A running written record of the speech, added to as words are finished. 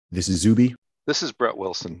This is Zuby. This is Brett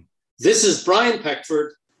Wilson. This is Brian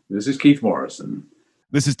Peckford. This is Keith Morrison.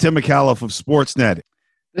 This is Tim McAuliffe of Sportsnet.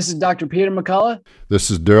 This is Dr. Peter McCullough.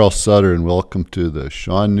 This is Daryl Sutter, and welcome to the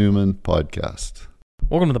Sean Newman Podcast.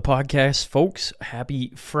 Welcome to the podcast, folks.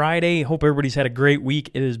 Happy Friday. Hope everybody's had a great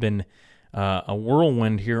week. It has been a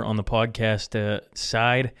whirlwind here on the podcast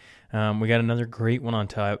side. We got another great one on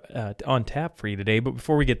tap for you today. But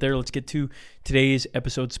before we get there, let's get to today's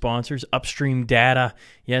episode sponsors. Upstream Data.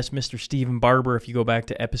 Yes, Mr. Stephen Barber. If you go back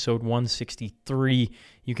to episode 163,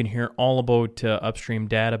 you can hear all about Upstream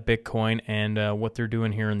Data, Bitcoin, and what they're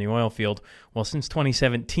doing here in the oil field. Well, since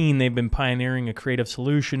 2017, they've been pioneering a creative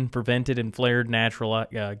solution for vented and flared natural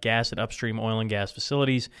gas at upstream oil and gas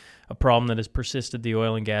facilities, a problem that has persisted the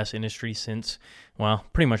oil and gas industry since, well,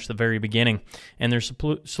 pretty much the very beginning. And their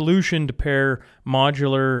solution to pair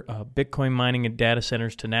modular Bitcoin mining and data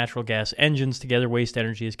centers to natural gas engines together, waste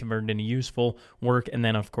energy is converted into useful work and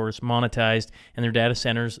then, of course, monetized. And their data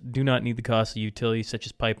centers do not need the cost of utilities such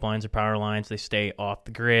as pipelines or power lines. They stay off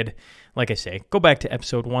the grid. Like I say, go back to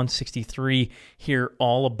episode 163, hear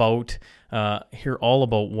all about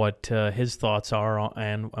what his thoughts are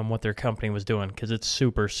and what their company was doing, because it's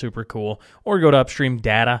super, super cool. Or go to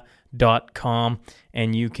upstreamdata.com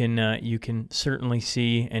and you can certainly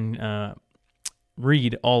see and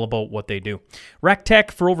read all about what they do.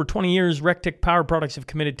 RecTech, for over 20 years, RecTech Power Products have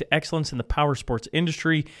committed to excellence in the power sports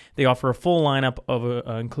industry. They offer a full lineup of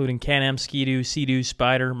including Can-Am, Ski-Doo, Sea-Doo,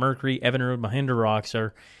 Spider, Mercury, Evinrude, Mahindra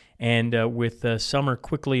Roxor. And with summer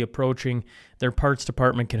quickly approaching, their parts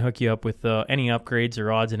department can hook you up with any upgrades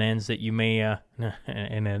or odds and ends that you may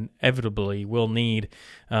and inevitably will need.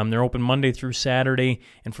 They're open Monday through Saturday,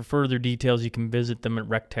 and for further details, you can visit them at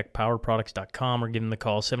rectechpowerproducts.com or give them the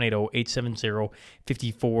call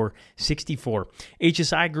 780-870-5464.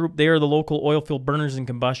 HSI Group, they are the local oil field burners and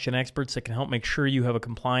combustion experts that can help make sure you have a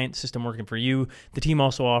compliant system working for you. The team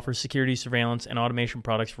also offers security, surveillance, and automation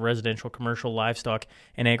products for residential, commercial, livestock,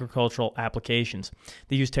 and agricultural applications.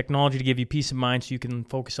 They use technology to give you peace of mind so you can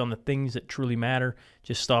focus on the things that truly matter.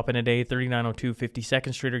 Just stop in today, 3902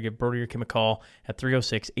 52nd Street, or give Brody or Kim a call at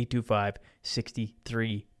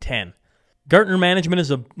 306-825-6310. Gartner Management is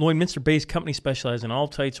a Lloydminster-based company specializing in all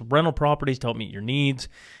types of rental properties to help meet your needs,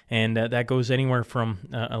 and that goes anywhere from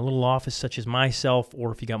a little office such as myself,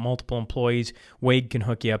 or if you got multiple employees, Wade can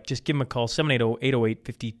hook you up. Just give them a call,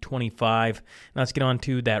 780-808-5025. Now let's get on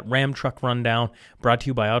to that Ram Truck Rundown, brought to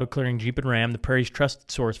you by Auto Clearing Jeep and Ram, the Prairie's trusted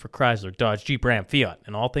source for Chrysler, Dodge, Jeep, Ram, Fiat,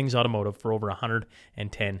 and all things automotive for over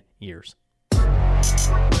 110 years.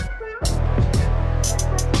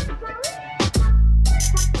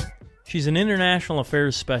 She's an international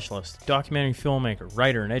affairs specialist, documentary filmmaker,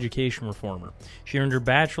 writer, and education reformer. She earned her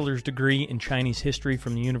bachelor's degree in Chinese history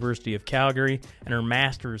from the University of Calgary and her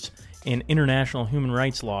master's in international human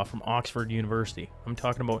rights law from Oxford University. I'm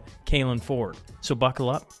talking about Kaylan Ford. So buckle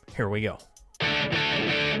up, here we go.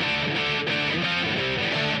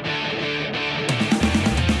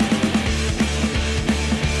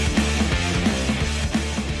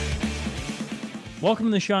 Welcome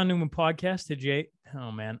to the Sean Newman Podcast. Today,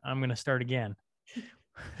 oh man, I'm going to start again.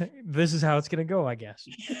 This is how it's going to go, I guess.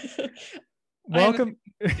 Welcome.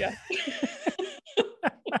 Yeah.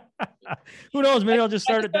 Who knows? Maybe I'll just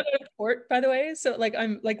start it. Court, by the way. So like,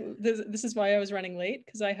 I'm like, this is why I was running late,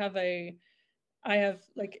 because I have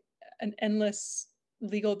like an endless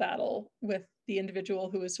legal battle with the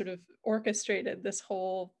individual who has sort of orchestrated this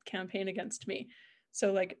whole campaign against me.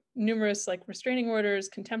 So like numerous like restraining orders,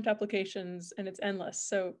 contempt applications, and it's endless.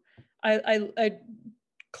 So I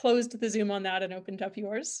closed the Zoom on that and opened up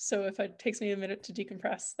yours. So if it takes me a minute to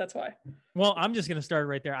decompress, that's why. Well, I'm just going to start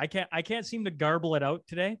right there. I can't seem to garble it out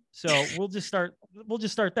today. So we'll just start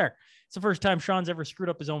there. It's the first time Sean's ever screwed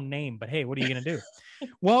up his own name, but hey, what are you going to do?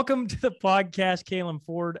 Welcome to the podcast, Kaylan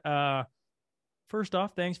Ford. First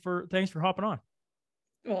off, thanks for hopping on.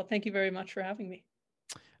 Well, thank you very much for having me.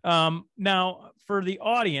 Now for the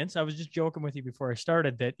audience, I was just joking with you before I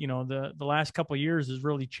started that, you know, the last couple of years has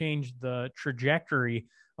really changed the trajectory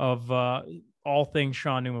of, all things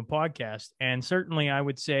Sean Newman Podcast. And certainly I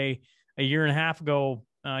would say a year and a half ago,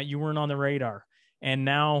 you weren't on the radar, and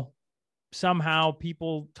now somehow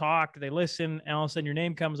people talk, they listen, and all of a sudden your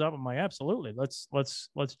name comes up. I'm like, absolutely. Let's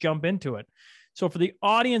jump into it. So for the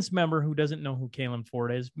audience member who doesn't know who Kaylan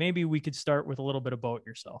Ford is, maybe we could start with a little bit about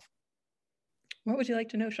yourself. What would you like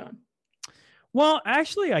to know, Sean? Well,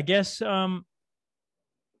 actually, I guess I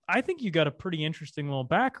think you got a pretty interesting little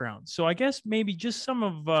background. So I guess maybe just some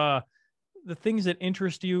of the things that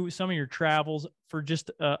interest you, some of your travels, for just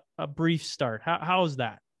a brief start. How is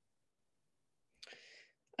that?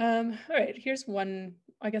 All right. Here's one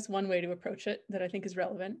I guess, one way to approach it that I think is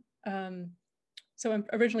relevant. So I'm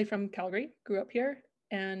originally from Calgary, grew up here,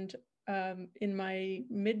 and in my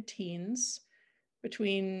mid-teens,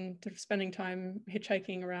 between sort of spending time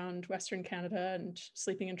hitchhiking around Western Canada and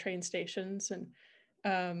sleeping in train stations, and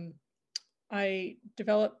I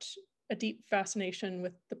developed a deep fascination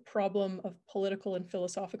with the problem of political and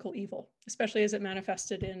philosophical evil, especially as it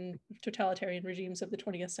manifested in totalitarian regimes of the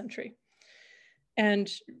 20th century.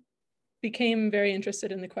 And became very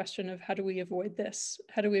interested in the question of how do we avoid this?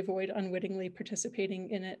 How do we avoid unwittingly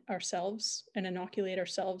participating in it ourselves and inoculate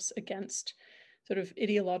ourselves against sort of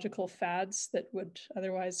ideological fads that would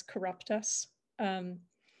otherwise corrupt us? I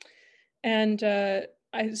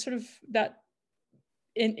sort of, that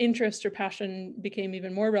interest or passion became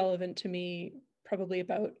even more relevant to me probably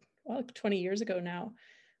about 20 years ago now.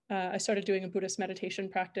 I started doing a Buddhist meditation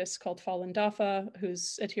practice called Falun Dafa,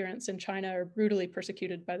 whose adherents in China are brutally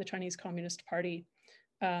persecuted by the Chinese Communist Party,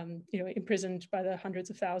 imprisoned by the hundreds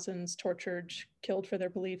of thousands, tortured, killed for their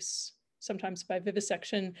beliefs, sometimes by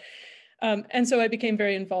vivisection. And so I became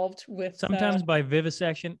very involved with... Sometimes by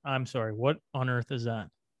vivisection? I'm sorry, what on earth is that?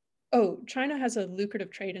 Oh, China has a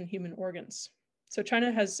lucrative trade in human organs. So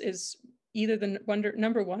China is either the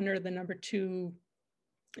number one or the number two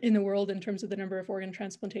in the world in terms of the number of organ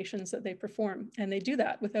transplantations that they perform. And they do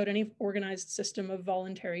that without any organized system of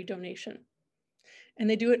voluntary donation. And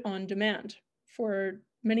they do it on demand. For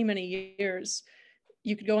many, many years,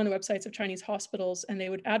 you could go on the websites of Chinese hospitals and they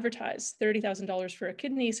would advertise $30,000 for a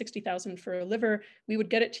kidney, $60,000 for a liver. We would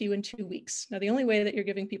get it to you in 2 weeks. Now, the only way that you're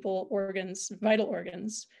giving people organs, vital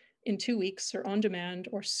organs, in 2 weeks or on demand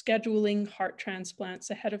or scheduling heart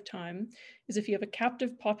transplants ahead of time is if you have a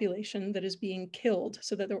captive population that is being killed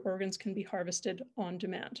so that their organs can be harvested on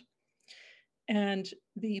demand. And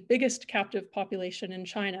the biggest captive population in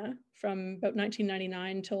China from about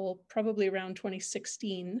 1999 till probably around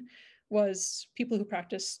 2016 was people who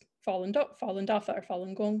practiced Falun Dafa or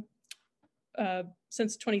Falun Gong.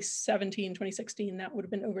 Since 2017, 2016, that would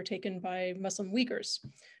have been overtaken by Muslim Uyghurs,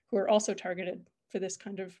 who are also targeted for this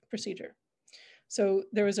kind of procedure. So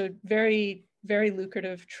there was a very, very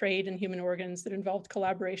lucrative trade in human organs that involved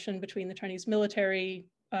collaboration between the Chinese military,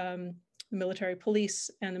 the military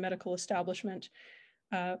police, and the medical establishment,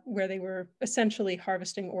 where they were essentially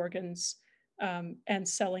harvesting organs and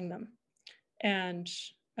selling them. And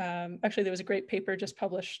actually, there was a great paper just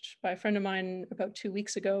published by a friend of mine about 2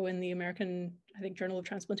 weeks ago in the American, I think, Journal of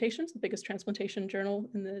Transplantations, the biggest transplantation journal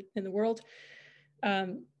in the world,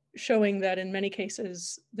 showing that in many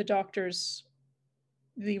cases, the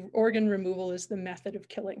organ removal is the method of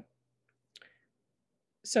killing.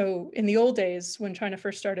 So in the old days, when China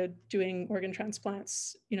first started doing organ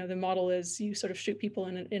transplants, the model is you sort of shoot people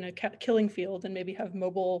in a killing field and maybe have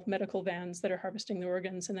mobile medical vans that are harvesting the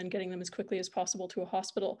organs and then getting them as quickly as possible to a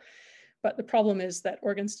hospital. But the problem is that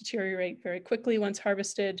organs deteriorate very quickly once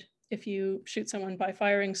harvested. If you shoot someone by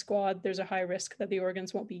firing squad, there's a high risk that the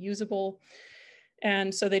organs won't be usable.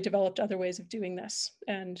 And so they developed other ways of doing this.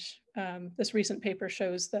 And this recent paper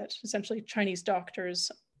shows that essentially Chinese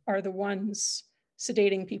doctors are the ones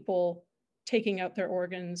sedating people, taking out their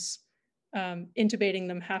organs, intubating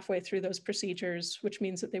them halfway through those procedures, which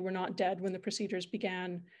means that they were not dead when the procedures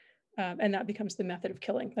began. And that becomes the method of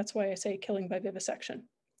killing. That's why I say killing by vivisection.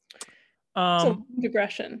 So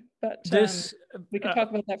digression, but we could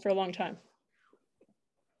talk about that for a long time.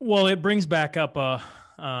 Well, it brings back up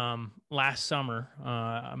last summer,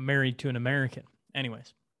 I'm married to an American.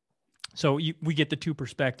 Anyways, so we get the two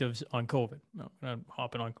perspectives on COVID. I'm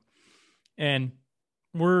hopping on. And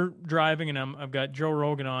we're driving, and I've got Joe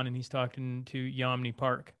Rogan on, and he's talking to Yeonmi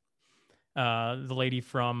Park, the lady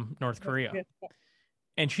from North Korea.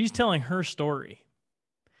 And she's telling her story.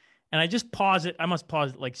 And I just pause it. I must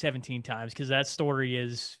pause it like 17 times because that story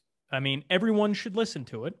is, everyone should listen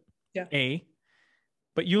to it. Yeah.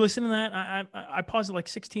 But you listen to that, I pause it like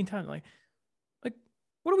 16 times. Like,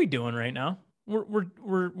 what are we doing right now? We're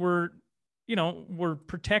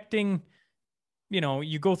protecting,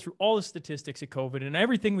 you go through all the statistics of COVID and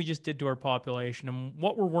everything we just did to our population and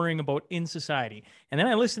what we're worrying about in society. And then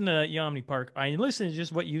I listen to Yeonmi Park. I listen to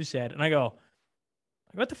just what you said, and I go,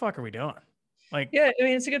 what the fuck are we doing? Yeah,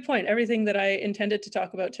 it's a good point. Everything that I intended to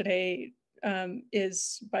talk about today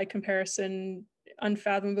is by comparison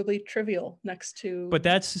unfathomably trivial next to. But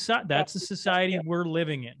that's the society we're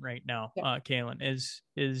living in right now, Kaylin,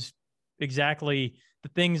 is exactly the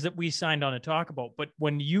things that we signed on to talk about. But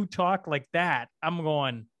when you talk like that, I'm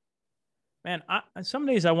going, man, some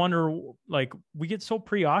days I wonder, we get so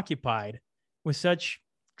preoccupied with such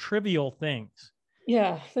trivial things.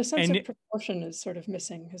 Yeah, the sense of proportion is sort of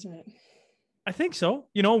missing, isn't it? I think so.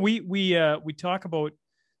 We talk about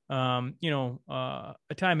a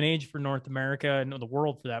time and age for North America and the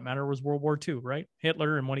world for that matter was World War II, right?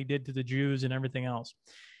 Hitler and what he did to the Jews and everything else.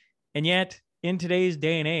 And yet, in today's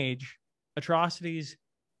day and age, atrocities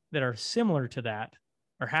that are similar to that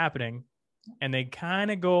are happening, and they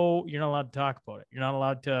kind of go, you're not allowed to talk about it. You're not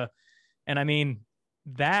allowed to. And I mean,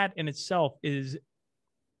 that in itself is,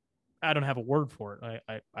 I don't have a word for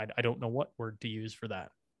it. I don't know what word to use for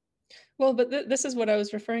that. Well, but this is what I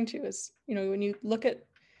was referring to is, when you look at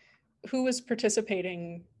who was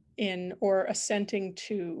participating in or assenting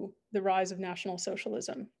to the rise of National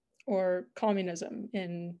Socialism or communism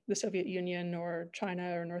in the Soviet Union or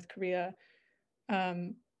China or North Korea,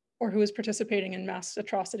 or who was participating in mass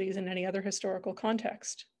atrocities in any other historical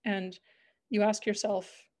context. And you ask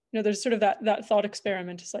yourself, there's sort of that thought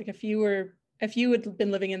experiment. It's like, if you had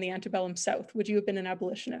been living in the antebellum South, would you have been an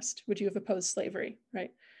abolitionist? Would you have opposed slavery,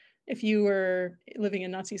 right? If you were living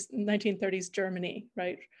in 1930s Germany,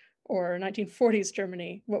 right? Or 1940s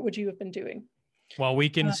Germany, what would you have been doing? Well, we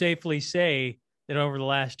can safely say that over the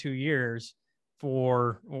last 2 years,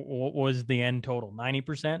 for what was the end total?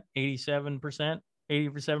 90%, 87%,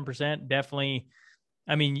 87%, definitely.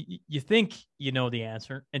 I mean, you think you know the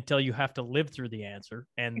answer until you have to live through the answer.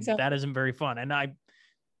 And Exactly. That isn't very fun. And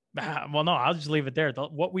I'll just leave it there.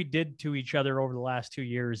 What we did to each other over the last 2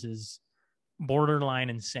 years is borderline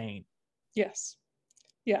insane. Yes.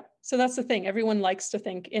 Yeah. So that's the thing. Everyone likes to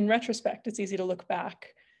think in retrospect. It's easy to look back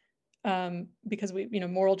because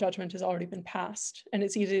moral judgment has already been passed. And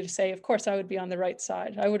it's easy to say, of course, I would be on the right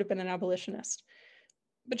side. I would have been an abolitionist.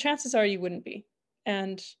 But chances are you wouldn't be.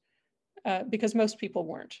 And because most people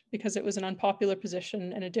weren't, because it was an unpopular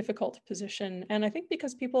position and a difficult position. And I think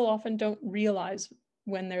because people often don't realize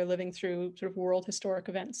when they're living through sort of world historic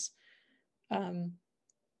events.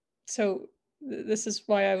 So this is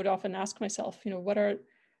why I would often ask myself,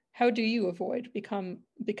 how do you avoid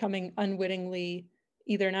becoming unwittingly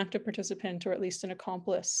either an active participant or at least an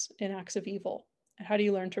accomplice in acts of evil? And how do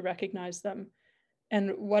you learn to recognize them?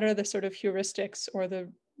 And what are the sort of heuristics or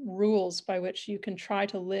the rules by which you can try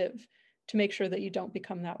to live to make sure that you don't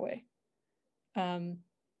become that way? And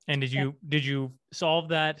did you solve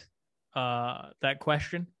that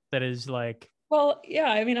question? That is like, well, yeah.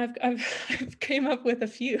 I mean, I've came up with a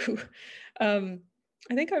few. I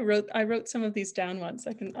think I wrote some of these down once.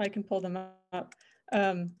 I can pull them up.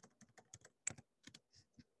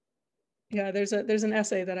 Yeah, there's an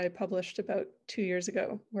essay that I published about 2 years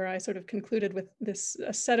ago where I sort of concluded with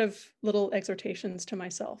a set of little exhortations to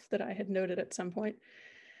myself that I had noted at some point.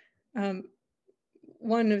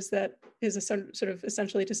 One is a sort of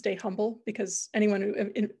essentially to stay humble, because anyone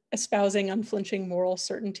who espousing unflinching moral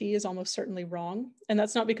certainty is almost certainly wrong. And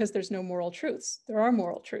that's not because there's no moral truths. There are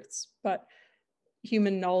moral truths, but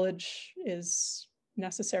human knowledge is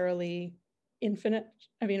necessarily infinite.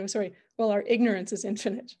 Our ignorance is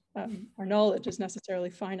infinite. Our knowledge is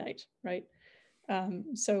necessarily finite, right?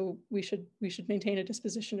 So we should maintain a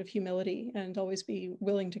disposition of humility and always be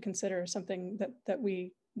willing to consider something that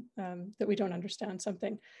we don't understand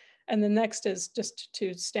something. And the next is just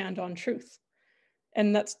to stand on truth.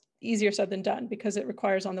 And that's easier said than done, because it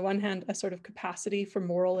requires, on the one hand, a sort of capacity for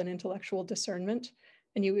moral and intellectual discernment.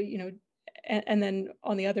 And then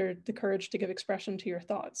on the other, the courage to give expression to your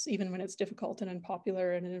thoughts, even when it's difficult and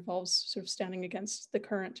unpopular and it involves sort of standing against the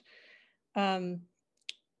current.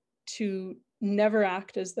 To never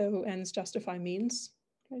act as though ends justify means.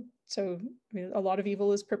 Right? So a lot of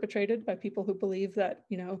evil is perpetrated by people who believe that,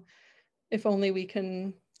 if only we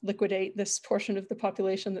can liquidate this portion of the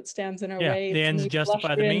population that stands in our way, the ends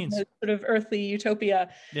justify the means. Sort of earthly utopia.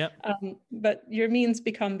 Yeah. But your means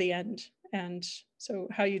become the end. And so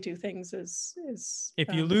how you do things is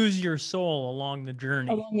if you lose your soul along the journey,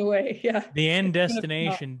 along the way, yeah, the end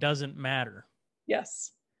destination doesn't matter.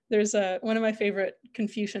 Yes. There's one of my favorite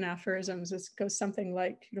Confucian aphorisms. It goes something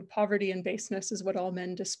like, poverty and baseness is what all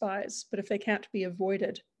men despise, but if they can't be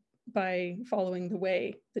avoided by following the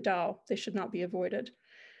way, the Tao, they should not be avoided.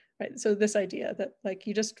 Right. So this idea that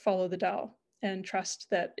you just follow the Tao and trust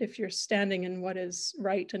that if you're standing in what is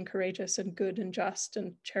right and courageous and good and just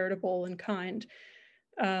and charitable and kind,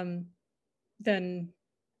 then,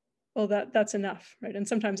 well, that's enough, right? And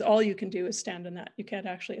sometimes all you can do is stand in that. You can't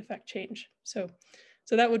actually affect change. So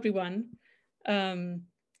that would be one,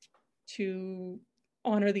 to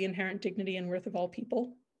honor the inherent dignity and worth of all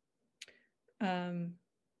people. And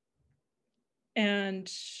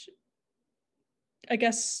I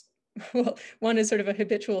guess, well, one is sort of a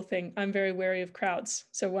habitual thing. I'm very wary of crowds.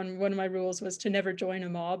 So one of my rules was to never join a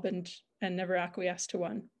mob and never acquiesce to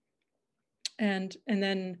one. And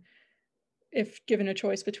then if given a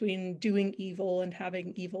choice between doing evil and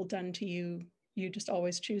having evil done to you, you just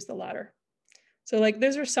always choose the latter. So like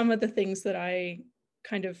those are some of the things that I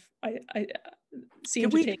seem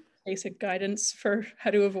to take basic guidance for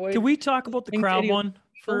how to avoid. Can we talk about the crowd one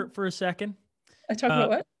for a second? I talk about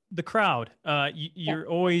what? The crowd. You're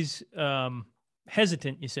always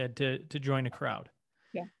hesitant, you said, to join a crowd.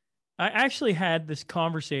 Yeah. I actually had this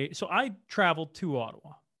conversation. So I traveled to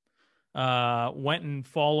Ottawa, went and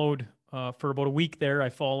followed for about a week there. I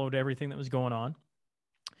followed everything that was going on.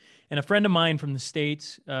 And a friend of mine from the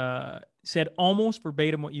States said almost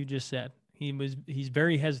verbatim what you just said. He's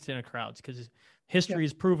very hesitant of crowds because history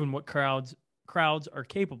has proven what crowds are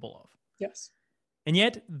capable of. Yes. And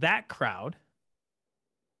yet that crowd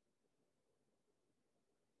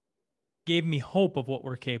gave me hope of what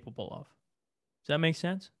we're capable of. Does that make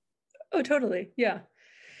sense? Oh, totally. Yeah.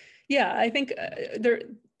 Yeah. I think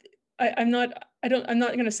I'm not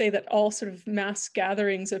going to say that all sort of mass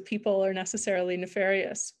gatherings of people are necessarily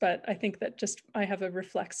nefarious, but I think that just I have a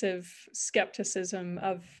reflexive skepticism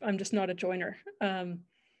of I'm just not a joiner.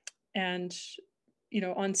 And,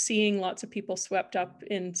 on seeing lots of people swept up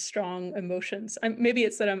in strong emotions, maybe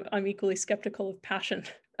it's that I'm equally skeptical of passion.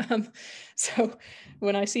 So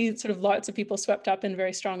when I see sort of lots of people swept up in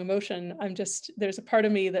very strong emotion, there's a part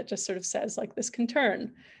of me that just sort of says like, this can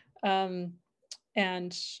turn. But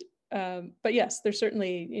yes, there's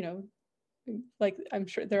certainly, like I'm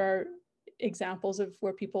sure there are examples of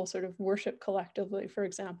where people sort of worship collectively, for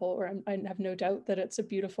example, or I have no doubt that it's a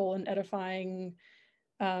beautiful and edifying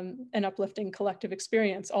and uplifting collective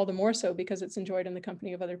experience, all the more so because it's enjoyed in the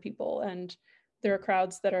company of other people. And there are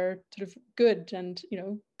crowds that are sort of good and,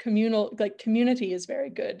 communal, like community is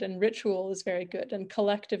very good and ritual is very good and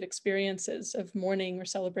collective experiences of mourning or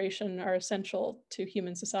celebration are essential to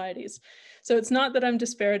human societies. So it's not that I'm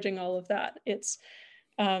disparaging all of that. It's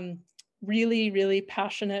really, really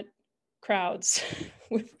passionate crowds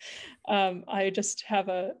with, I just have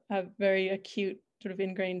a very acute sort of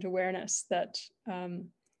ingrained awareness that,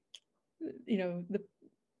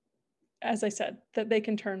 as I said, that they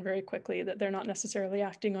can turn very quickly, that they're not necessarily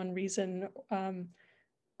acting on reason,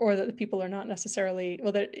 or that the people are not necessarily,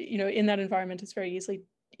 well, that, in that environment, it's very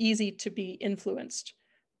easy to be influenced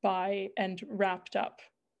by and wrapped up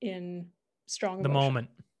in strong emotion. The moment.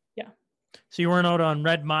 Yeah. So you weren't out on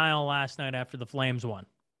Red Mile last night after the Flames won?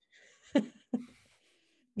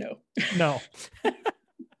 No.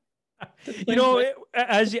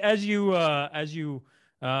 As you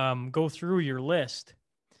go through your list,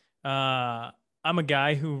 I'm a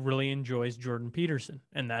guy who really enjoys Jordan Peterson,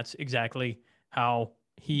 and that's exactly how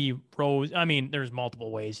he rose. I mean, there's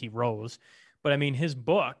multiple ways he rose, but I mean, his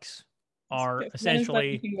books are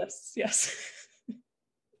essentially lists, yes.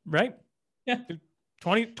 Right? Yeah.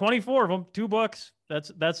 24 of them, 2 books.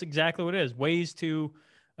 That's exactly what it is. Ways to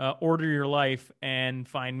order your life and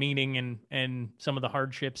find meaning and some of the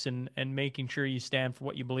hardships and making sure you stand for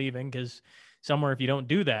what you believe in, because somewhere if you don't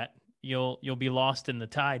do that, you'll be lost in the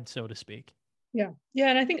tide, so to speak. Yeah.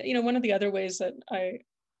 And I think one of the other ways that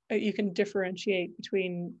you can differentiate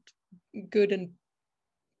between good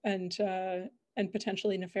and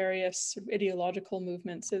potentially nefarious ideological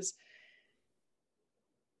movements is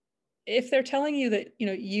if they're telling you that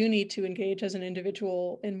you need to engage as an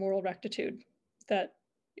individual in moral rectitude, that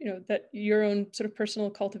that your own sort of personal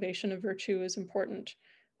cultivation of virtue is important.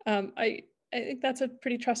 I think that's a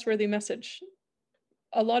pretty trustworthy message.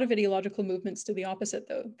 A lot of ideological movements do the opposite,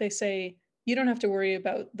 though. They say you don't have to worry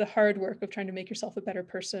about the hard work of trying to make yourself a better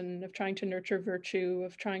person, of trying to nurture virtue,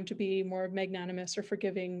 of trying to be more magnanimous or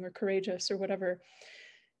forgiving or courageous or whatever.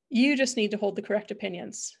 You just need to hold the correct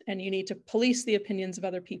opinions, and you need to police the opinions of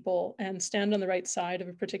other people and stand on the right side of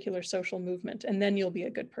a particular social movement, and then you'll be a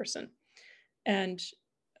good person. And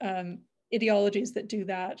ideologies that do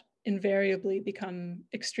that invariably become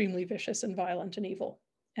extremely vicious and violent and evil.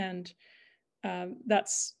 And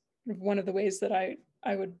that's one of the ways that I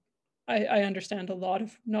understand a lot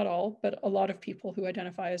of, not all, but a lot of people who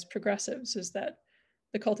identify as progressives, is that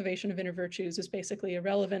the cultivation of inner virtues is basically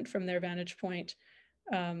irrelevant from their vantage point.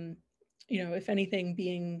 If anything,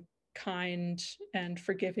 being kind and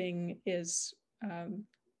forgiving is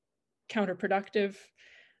counterproductive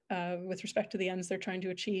with respect to the ends they're trying to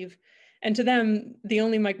achieve. And to them, the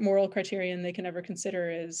only moral criterion they can ever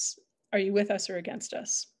consider is, are you with us or against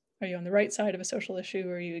us? Are you on the right side of a social issue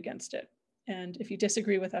or are you against it? And if you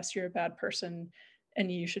disagree with us, you're a bad person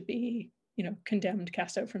and you should be, condemned,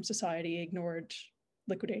 cast out from society, ignored,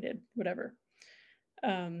 liquidated, whatever.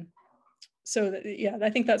 I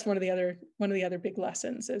think that's one of the other big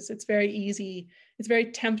lessons is it's very easy, it's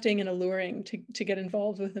very tempting and alluring to get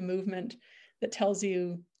involved with a movement that tells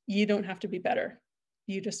you you don't have to be better.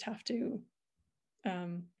 You just have to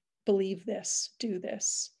believe this, do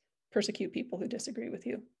this, persecute people who disagree with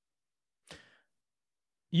you.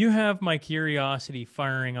 You have my curiosity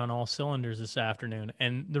firing on all cylinders this afternoon.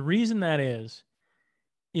 And the reason that is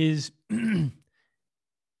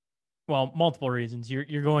well, multiple reasons.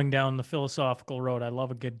 You're going down the philosophical road. I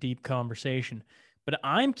love a good deep conversation. But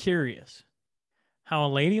I'm curious how a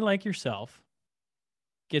lady like yourself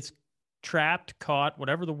gets trapped, caught,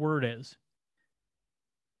 whatever the word is.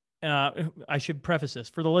 I should preface this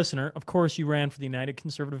for the listener. Of course, you ran for the United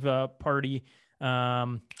Conservative Party,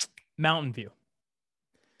 Mountain View.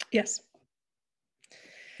 Yes.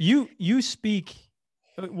 You speak.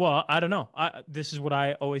 Well, I don't know. This is what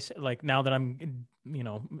I always say. Like, now that I'm,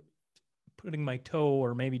 putting my toe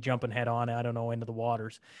or maybe jumping head on, I don't know, into the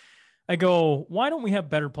waters. I go, why don't we have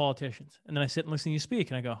better politicians? And then I sit and listen to you speak,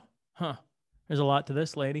 and I go, there's a lot to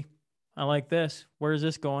this, lady. I like this. Where is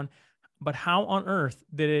this going? But how on earth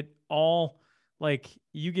did it all, like,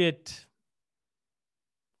 you get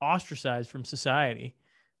ostracized from society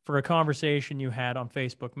for a conversation you had on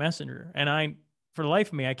Facebook Messenger? And for the life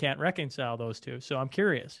of me, I can't reconcile those two. So I'm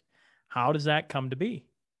curious, how does that come to be?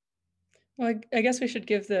 Well, I guess we should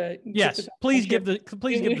give the please give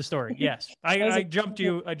the story. Yes, I jumped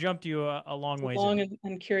you a long way. Long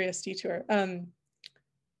and curious detour. Well,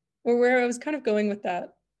 where I was kind of going with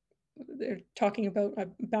that, they're talking about a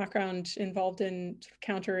background involved in sort of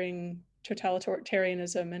countering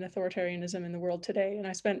totalitarianism and authoritarianism in the world today. And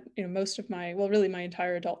I spent, most of my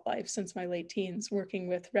entire adult life since my late teens working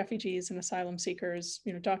with refugees and asylum seekers,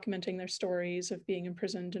 documenting their stories of being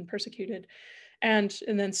imprisoned and persecuted, and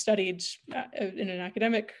then studied in an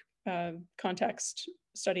academic context.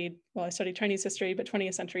 I studied Chinese history, but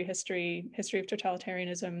 20th century history of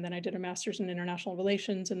totalitarianism. Then I did a master's in international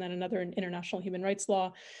relations and then another in international human rights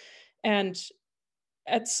law. And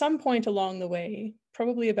at some point along the way,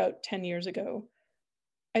 probably about 10 years ago,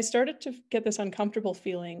 I started to get this uncomfortable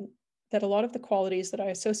feeling that a lot of the qualities that I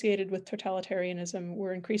associated with totalitarianism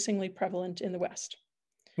were increasingly prevalent in the West.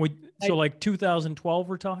 So like 2012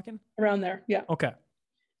 we're talking? Around there, yeah. Okay.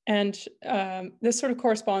 And this sort of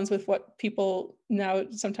corresponds with what people now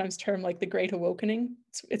sometimes term like the Great Awakening.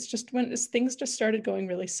 It's just when things just started going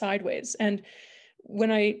really sideways. And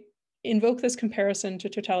when I invoke this comparison to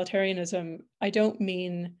totalitarianism, I don't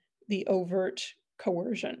mean the overt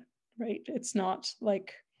coercion, right? It's not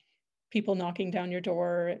like people knocking down your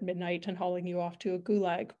door at midnight and hauling you off to a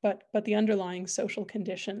gulag, but the underlying social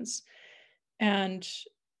conditions and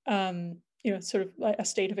sort of like a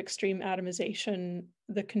state of extreme atomization,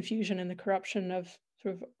 the confusion and the corruption of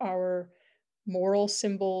sort of our moral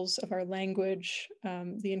symbols, of our language,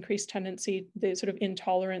 the increased tendency, the sort of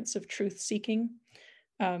intolerance of truth seeking,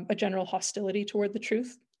 a general hostility toward the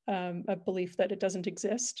truth, a belief that it doesn't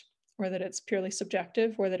exist, or that it's purely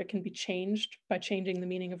subjective, or that it can be changed by changing the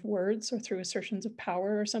meaning of words or through assertions of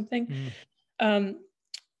power or something.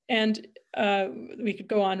 And we could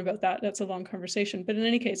go on about that. That's a long conversation. But in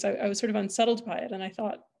any case, I was sort of unsettled by it. And I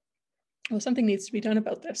thought, well, something needs to be done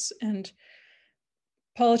about this. And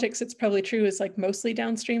politics, it's probably true, is like mostly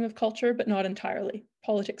downstream of culture, but not entirely.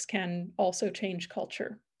 Politics can also change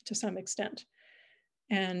culture to some extent.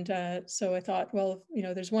 And so I thought, well,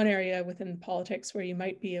 there's one area within politics where you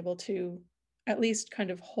might be able to at least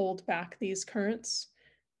kind of hold back these currents,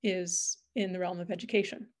 is in the realm of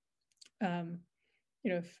education.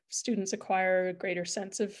 If students acquire a greater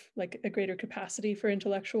sense of, like, a greater capacity for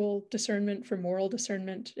intellectual discernment, for moral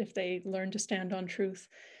discernment, if they learn to stand on truth,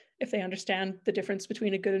 if they understand the difference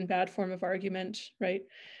between a good and bad form of argument, right?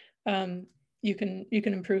 You can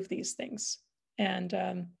improve these things.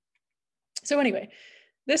 And so anyway,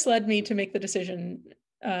 this led me to make the decision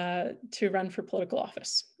to run for political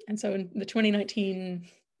office. And so in the 2019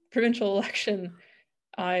 provincial election,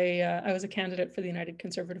 I was a candidate for the United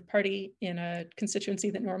Conservative Party in a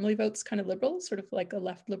constituency that normally votes kind of liberal, sort of like a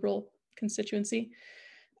left liberal constituency.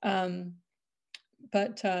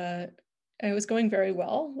 But it was going very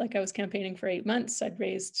well. Like, I was campaigning for 8 months. I'd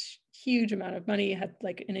raised huge amount of money, had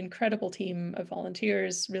like an incredible team of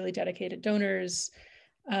volunteers, really dedicated donors.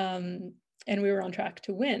 And we were on track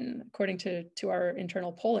to win according to our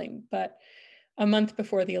internal polling. But a month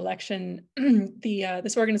before the election,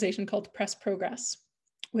 this organization called Press Progress,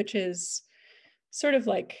 which is sort of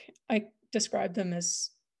like, I describe them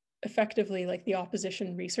as effectively like the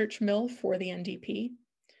opposition research mill for the NDP.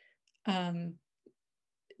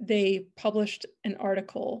 They published an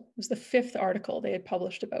article. It was the 5th article they had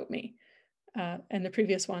published about me. And the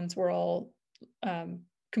previous ones were all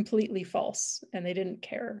completely false, and they didn't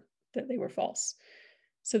care that they were false.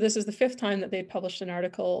 So this is the 5th time that they'd published an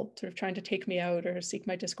article sort of trying to take me out or seek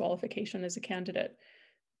my disqualification as a candidate.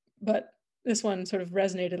 But this one sort of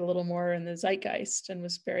resonated a little more in the zeitgeist and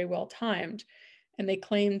was very well timed. And they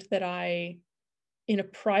claimed that I, in a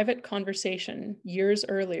private conversation years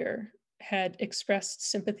earlier, had expressed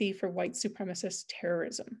sympathy for white supremacist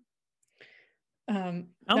terrorism. How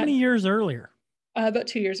many years earlier? About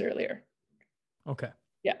 2 years earlier. Okay.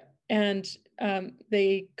 Yeah. And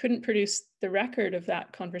they couldn't produce the record of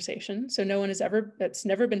that conversation. So no one has ever, that's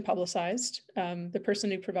never been publicized. The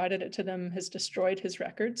person who provided it to them has destroyed his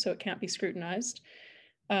record, so it can't be scrutinized.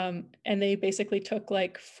 And they basically took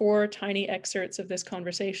like 4 tiny excerpts of this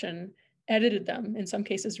conversation, edited them, in some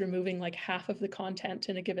cases removing like half of the content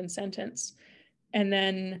in a given sentence, and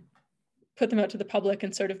then put them out to the public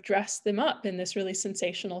and sort of dressed them up in this really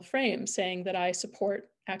sensational frame, saying that I support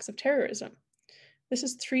acts of terrorism. This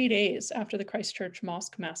is 3 days after the Christchurch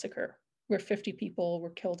Mosque massacre, where 50 people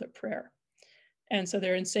were killed at prayer. And so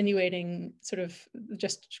they're insinuating, sort of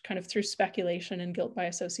just kind of through speculation and guilt by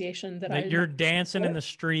association, that you're dancing in the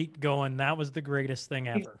street going, that was the greatest thing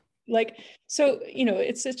ever. Like, so, you know,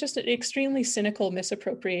 it's just an extremely cynical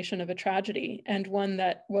misappropriation of a tragedy, and one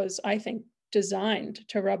that was, I think, designed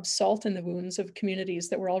to rub salt in the wounds of communities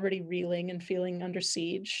that were already reeling and feeling under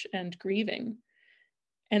siege and grieving,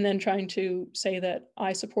 and then trying to say that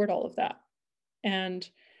I support all of that. And,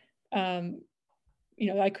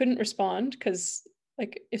 you know, I couldn't respond because,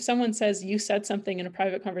 like, if someone says you said something in a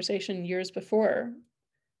private conversation years before,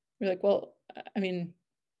 you're like, well, I mean,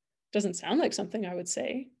 it doesn't sound like something I would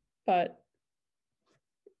say, but,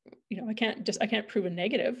 you know, I can't prove a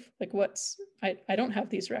negative. Like, I don't have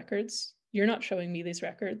these records. You're not showing me these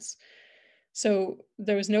records. So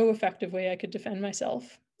there was no effective way I could defend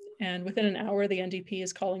myself. And within an hour, the NDP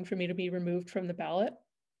is calling for me to be removed from the ballot.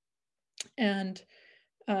 And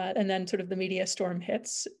then sort of the media storm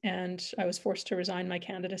hits, and I was forced to resign my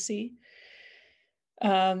candidacy.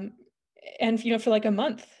 And, you know, for like a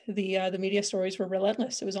month, the media stories were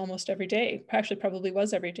relentless. It was almost every day, actually probably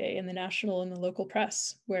was every day, in the national and the local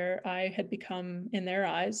press, where I had become, in their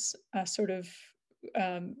eyes, a sort of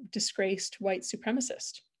disgraced white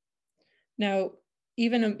supremacist. Now,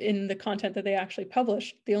 even in the content that they actually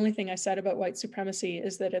published, the only thing I said about white supremacy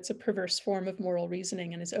is that it's a perverse form of moral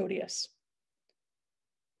reasoning and is odious.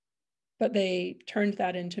 But they turned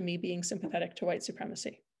that into me being sympathetic to white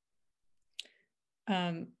supremacy.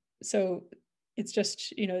 So it's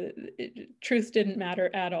just, you know, truth didn't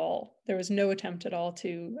matter at all. There was no attempt at all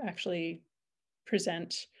to actually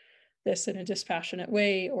present this in a dispassionate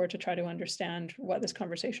way, or to try to understand what this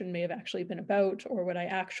conversation may have actually been about, or what I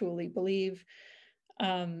actually believe.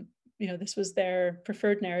 You know, this was their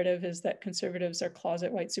preferred narrative, is that conservatives are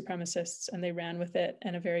closet white supremacists, and they ran with it,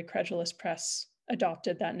 and a very credulous press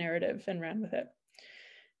adopted that narrative and ran with it.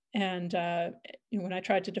 And you know, when I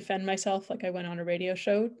tried to defend myself, like I went on a radio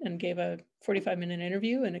show and gave a 45-minute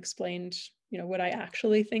interview and explained, you know, what I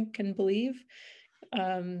actually think and believe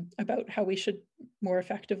about how we should more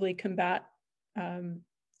effectively combat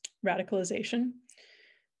radicalization.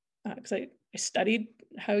 Because I studied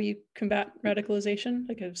how you combat radicalization.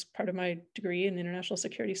 Like, it was part of my degree in international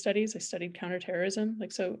security studies. I studied counterterrorism.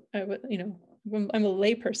 Like, so you know, I'm a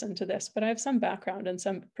layperson to this, but I have some background and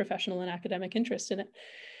some professional and academic interest in it.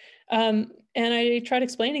 And I tried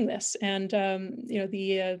explaining this, and you know,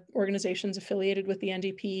 the organizations affiliated with the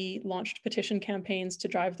NDP launched petition campaigns to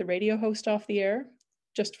drive the radio host off the air,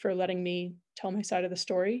 just for letting me tell my side of the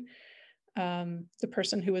story. The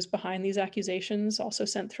person who was behind these accusations also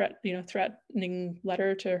sent threatening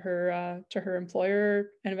letter to her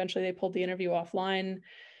employer, and eventually they pulled the interview offline.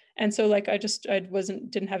 And so, like, I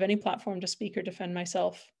didn't have any platform to speak or defend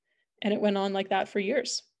myself, and it went on like that for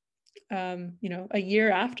years. You know, a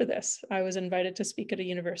year after this, I was invited to speak at a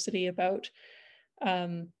university about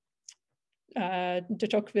de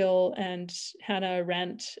Tocqueville and Hannah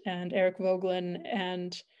Arendt and Eric Voegelin,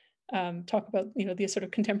 and talk about, you know, these sort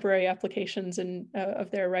of contemporary applications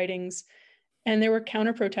of their writings. And there were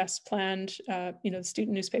counter protests planned. You know, the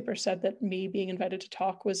student newspaper said that me being invited to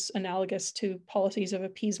talk was analogous to policies of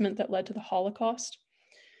appeasement that led to the Holocaust.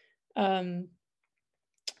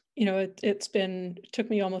 You know, it took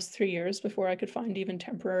me almost 3 years before I could find even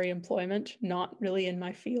temporary employment, not really in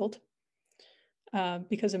my field,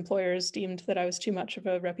 because employers deemed that I was too much of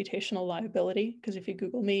a reputational liability. Because if you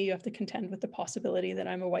Google me, you have to contend with the possibility that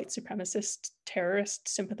I'm a white supremacist terrorist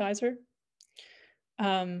sympathizer.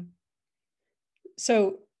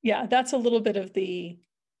 So yeah, that's a little bit of the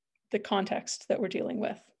context that we're dealing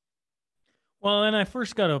with. Well, and I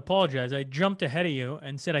first got to apologize. I jumped ahead of you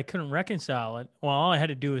and said I couldn't reconcile it. Well, all I had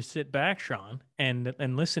to do was sit back, Sean, and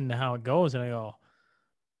listen to how it goes. And I go,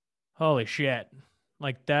 holy shit.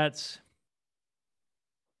 Like, that's...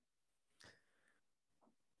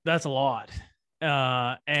 That's a lot.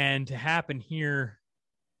 And to happen here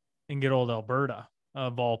in good old Alberta,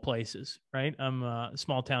 of all places, right? I'm a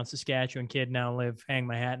small town Saskatchewan kid, now hang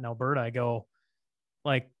my hat in Alberta. I go,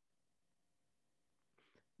 like,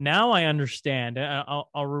 now I understand.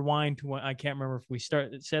 I'll rewind to when I can't remember if we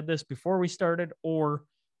said this before we started or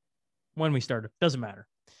when we started. Doesn't matter.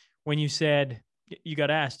 When you said you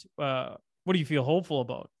got asked, what do you feel hopeful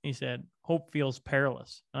about? He said, hope feels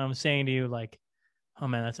perilous. And I'm saying to you, like, oh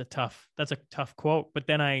man, that's a tough quote. But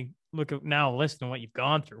then I look at now, listen to what you've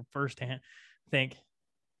gone through firsthand. Think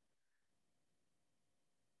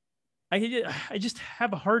I just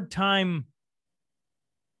have a hard time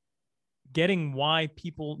getting why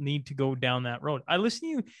people need to go down that road. I listen to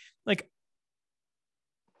you, like,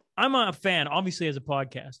 I'm a fan, obviously, as a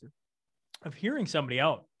podcaster, of hearing somebody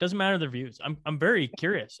out. Doesn't matter their views. I'm very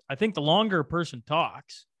curious. I think the longer a person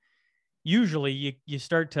talks, usually you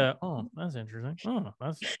start to, oh, that's interesting. Oh,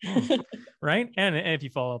 that's right. And if you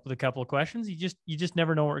follow up with a couple of questions, you just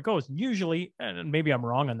never know where it goes. Usually, and maybe I'm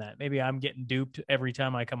wrong on that. Maybe I'm getting duped every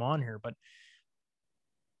time I come on here, but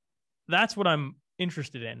that's what I'm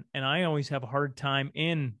interested in. And I always have a hard time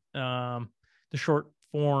in the short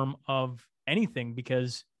form of anything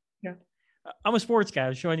because I'm a sports guy. I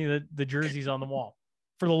was showing you the jerseys on the wall.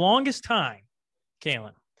 For the longest time,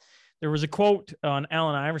 Kalen, there was a quote on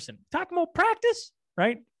Allen Iverson talking about practice,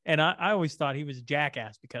 right? And I always thought he was a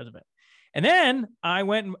jackass because of it. And then I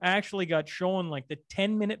went and actually got shown like the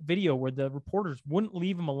 10-minute video where the reporters wouldn't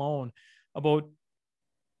leave him alone about,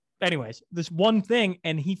 anyways, this one thing.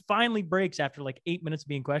 And he finally breaks after like 8 minutes of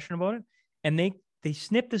being questioned about it. And they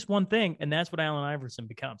snip this one thing. And that's what Allen Iverson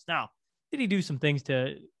becomes. Now, did he do some things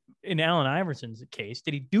in Allen Iverson's case,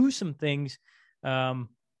 did he do some things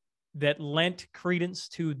that lent credence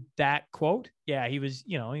to that quote? Yeah,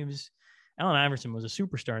 Allen Iverson was a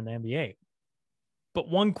superstar in the NBA. But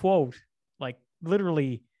one quote, like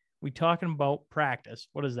literally, we talking about practice.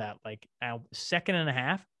 What is that? Like a second and a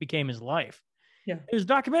half became his life. Yeah. There's a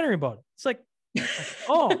documentary about it. It's like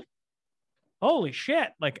oh, holy shit.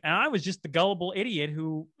 Like, and I was just the gullible idiot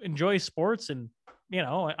who enjoys sports. And,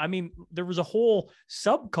 I mean, there was a whole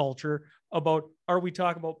subculture about, are we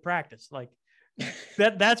talking about practice? Like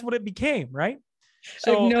that's what it became. Right.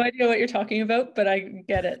 So I have no idea what you're talking about, but I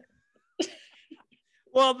get it.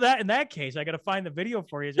 Well, in that case, I got to find the video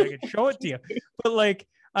for you so I can show it to you. But like,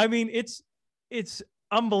 I mean, it's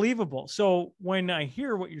unbelievable. So when I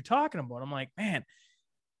hear what you're talking about, I'm like, man,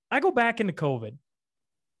 I go back into COVID.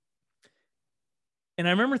 And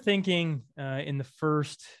I remember thinking in the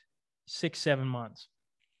first 6-7 months,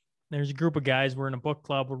 there's a group of guys, we're in a book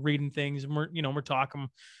club, we're reading things, and we're talking,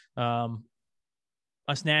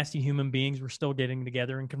 us nasty human beings, we're still getting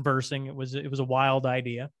together and conversing. It was a wild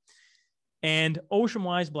idea. And Ocean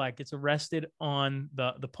Wise Black gets arrested on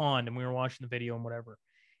the pond, and we were watching the video and whatever.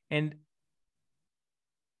 And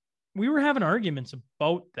we were having arguments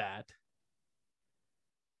about that.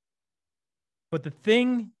 But the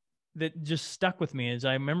thing that just stuck with me is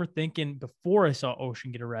I remember thinking before I saw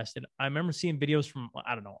Ocean get arrested, I remember seeing videos from,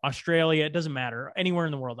 I don't know, Australia, it doesn't matter, anywhere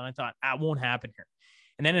in the world. And I thought, it won't happen here.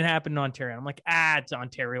 And then it happened in Ontario. I'm like, it's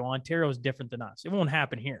Ontario. Ontario is different than us. It won't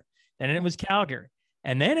happen here. And it was Calgary.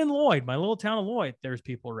 And then in Lloyd, my little town of Lloyd, there's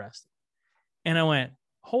people arrested. And I went,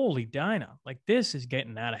 holy Dinah, like this is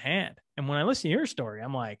getting out of hand. And when I listen to your story,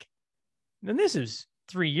 I'm like, then this is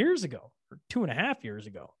 3 years ago or 2.5 years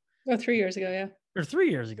ago. Oh, 3 years ago, yeah. Or 3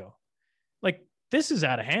 years ago. Like this is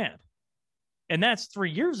out of hand. And that's 3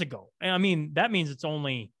 years ago. And I mean, that means it's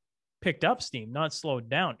only picked up steam, not slowed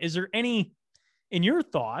down. Is there any, in your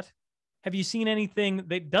thought, have you seen anything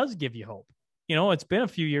that does give you hope? It's been a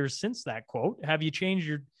few years since that quote. Have you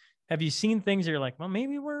seen things that you're like, well,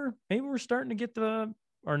 maybe we're starting to get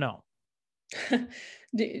or no?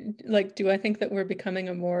 Do I think that we're becoming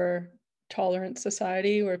a more tolerant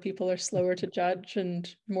society where people are slower to judge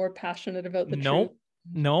and more passionate about the truth?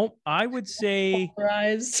 No, I would say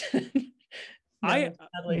polarized.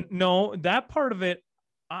 No, that part of it,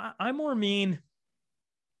 I more mean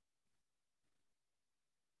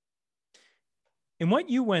in what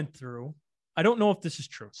you went through. I don't know if this is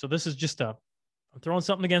true. So this is just I'm throwing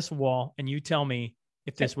something against the wall and you tell me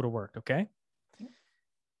if this would have worked. Okay.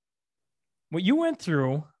 What you went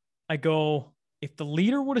through, I go, if the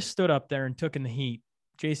leader would have stood up there and took in the heat,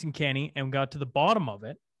 Jason Kenney, and got to the bottom of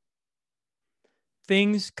it,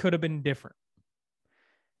 things could have been different.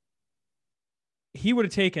 He would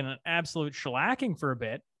have taken an absolute shellacking for a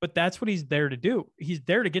bit, but that's what he's there to do. He's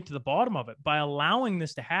there to get to the bottom of it by allowing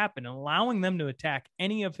this to happen, allowing them to attack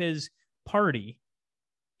any of his party.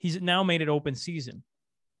 He's now made it open season.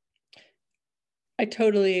 I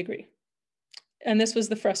totally agree. and this was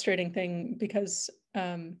the frustrating thing because,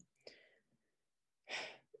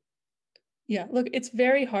 yeah, look, it's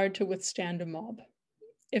very hard to withstand a mob.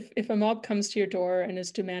 If a mob comes to your door and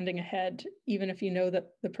is demanding a head, even if you know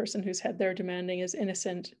that the person whose head they're demanding is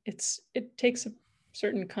innocent, it takes a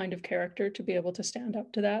certain kind of character to be able to stand up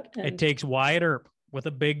to that. It takes Wyatt Earp with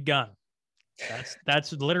a big gun.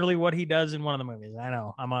 That's literally what he does in one of the movies. I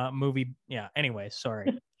know. I'm a movie. Yeah. Anyway,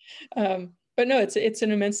 sorry. But no, it's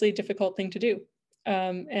an immensely difficult thing to do.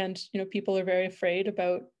 And people are very afraid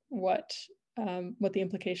about what the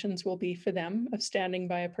implications will be for them of standing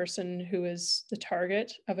by a person who is the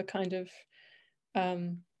target of a kind of,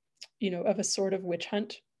 of a sort of witch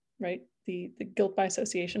hunt, right? The guilt by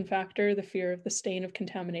association factor, the fear of the stain of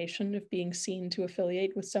contamination, of being seen to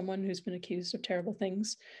affiliate with someone who's been accused of terrible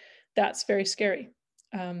things. That's very scary.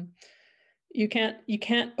 You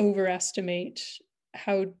can't overestimate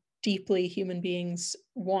how deeply human beings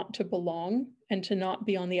want to belong and to not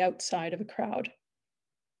be on the outside of a crowd.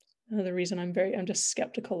 Another reason I'm just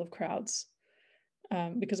skeptical of crowds,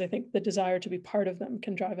 because I think the desire to be part of them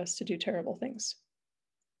can drive us to do terrible things.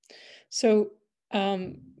 So,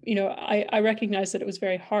 I recognize that it was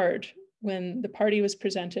very hard when the party was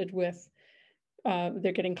presented with,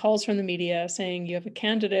 they're getting calls from the media saying you have a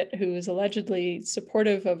candidate who is allegedly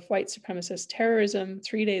supportive of white supremacist terrorism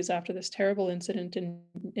 3 days after this terrible incident in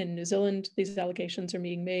New Zealand. These allegations are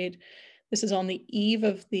being made. This is on the eve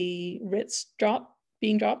of the writs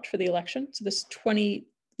being dropped for the election. So this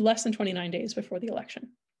less than 29 days before the election,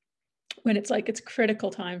 when it's critical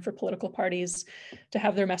time for political parties to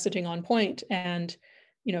have their messaging on point. And,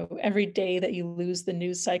 every day that you lose the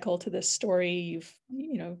news cycle to this story,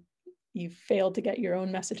 you've failed to get your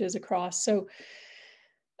own messages across. So,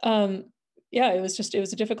 it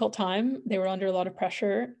was a difficult time. They were under a lot of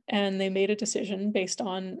pressure, and they made a decision based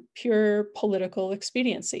on pure political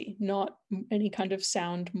expediency, not any kind of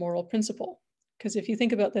sound moral principle. Because if you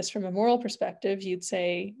think about this from a moral perspective, you'd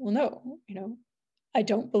say, well, no, I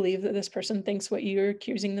don't believe that this person thinks what you're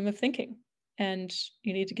accusing them of thinking. And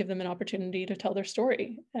you need to give them an opportunity to tell their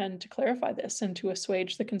story and to clarify this and to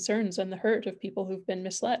assuage the concerns and the hurt of people who've been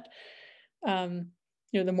misled. The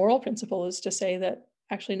moral principle is to say that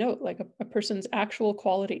actually, no, like a person's actual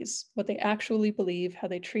qualities, what they actually believe, how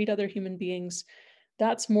they treat other human beings,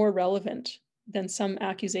 that's more relevant than some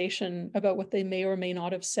accusation about what they may or may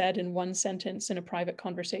not have said in one sentence in a private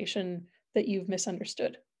conversation that you've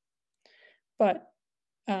misunderstood. But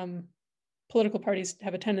political parties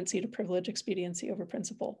have a tendency to privilege expediency over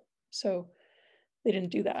principle. So they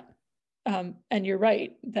didn't do that. And you're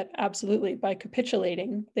right that absolutely by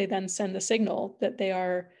capitulating, they then send the signal that they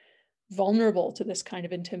are vulnerable to this kind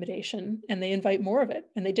of intimidation, and they invite more of it.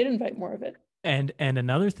 And they did invite more of it. And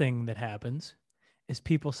another thing that happens is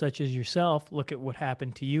people such as yourself look at what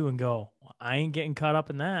happened to you and go, well, I ain't getting caught up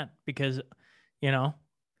in that, because, they're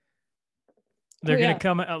going to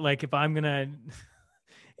come out like, if I'm going to,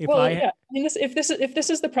 if this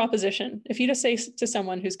is the proposition, if you just say to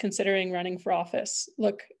someone who's considering running for office,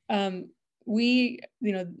 look, the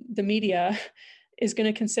media is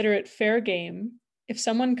going to consider it fair game if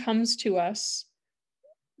someone comes to us,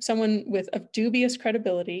 someone with a dubious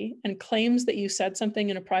credibility, and claims that you said something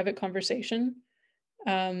in a private conversation,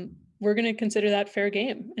 we're going to consider that fair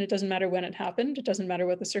game. And it doesn't matter when it happened. It doesn't matter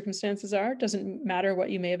what the circumstances are. It doesn't matter what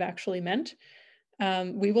you may have actually meant.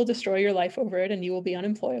 We will destroy your life over it, and you will be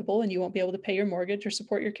unemployable, and you won't be able to pay your mortgage or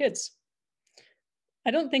support your kids.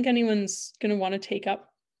 I don't think anyone's going to want to take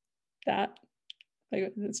up that.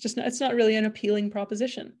 Like, it's not really an appealing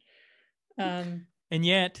proposition. And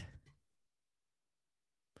yet,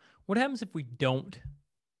 what happens if we don't,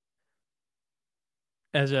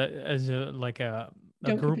 as a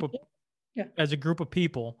group of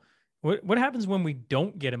people, what happens when we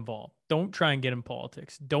don't get involved? Don't try and get in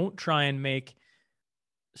politics. Don't try and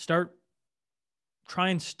try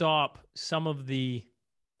and stop some of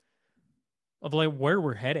where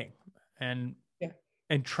we're heading, and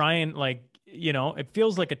try and it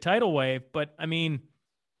feels like a tidal wave, but I mean,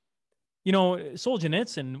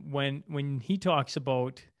 Solzhenitsyn, when he talks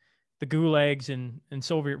about the gulags and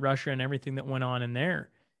Soviet Russia and everything that went on in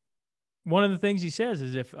there, one of the things he says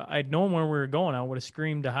is, if I'd known where we were going, I would have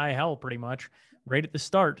screamed to high hell pretty much right at the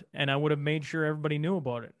start, and I would have made sure everybody knew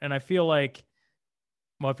about it. And I feel like,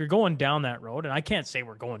 well, if you're going down that road, and I can't say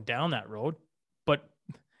we're going down that road, but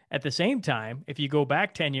at the same time, if you go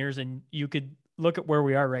back 10 years and you could look at where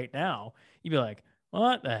we are right now, you'd be like,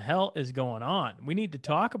 what the hell is going on? We need to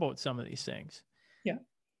talk about some of these things. Yeah.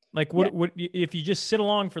 Like, if you just sit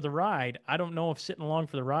along for the ride, I don't know if sitting along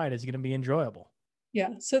for the ride is going to be enjoyable.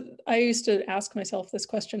 Yeah. So I used to ask myself this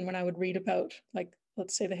question when I would read about like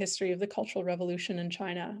let's say, the history of the Cultural Revolution in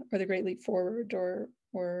China, or the Great Leap Forward,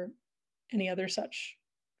 or any other such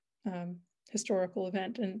historical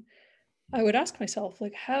event. And I would ask myself,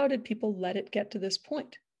 like, how did people let it get to this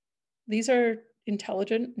point? These are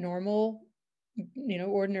intelligent, normal,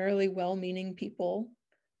 ordinarily well-meaning people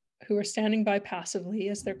who are standing by passively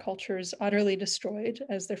as their culture is utterly destroyed,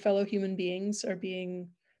 as their fellow human beings are being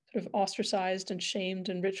sort of ostracized and shamed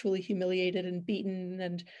and ritually humiliated and beaten,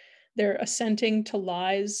 and they're assenting to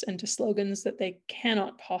lies and to slogans that they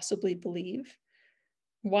cannot possibly believe.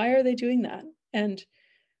 Why are they doing that? And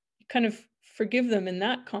kind of forgive them in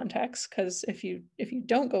that context, because if you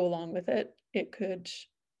don't go along with it, it could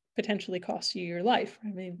potentially cost you your life. I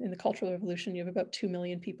mean, in the Cultural Revolution, you have about 2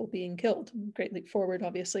 million people being killed. Great Leap Forward,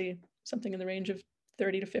 obviously, something in the range of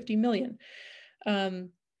 30 to 50 million. But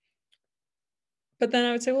then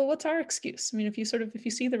I would say, well, what's our excuse? I mean, if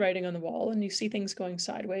you see the writing on the wall and you see things going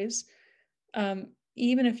sideways,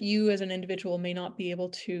 even if you as an individual may not be able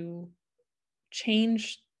to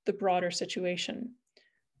change the broader situation,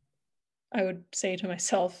 I would say to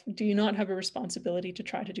myself, do you not have a responsibility to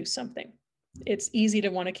try to do something? It's easy to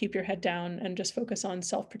want to keep your head down and just focus on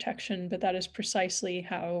self-protection, but that is precisely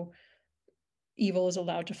how evil is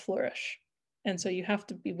allowed to flourish. And so you have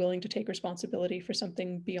to be willing to take responsibility for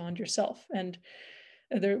something beyond yourself. And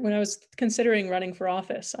when I was considering running for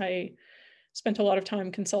office, I spent a lot of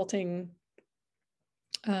time consulting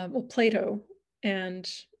Plato and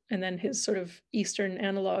then his sort of Eastern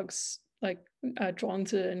analogs like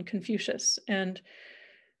Zhuangzi and Confucius. And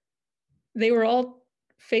they were all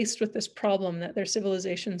faced with this problem that their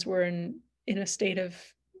civilizations were in a state of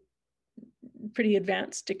pretty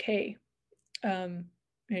advanced decay. In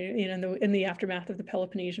the aftermath of the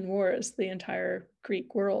Peloponnesian Wars, the entire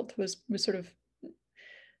Greek world was sort of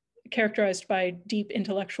characterized by deep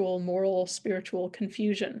intellectual, moral, spiritual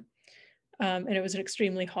confusion. And it was an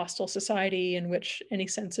extremely hostile society in which any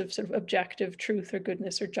sense of sort of objective truth or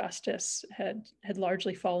goodness or justice had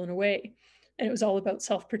largely fallen away. And it was all about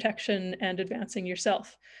self-protection and advancing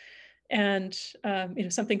yourself. And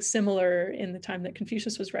something similar in the time that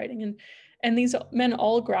Confucius was writing. And these men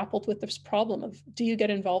all grappled with this problem of, do you get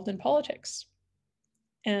involved in politics?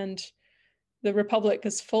 And the Republic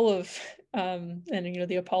is full of,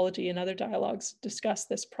 the Apology and other dialogues discuss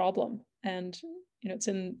this problem. And it's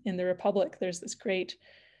in the Republic. There's this great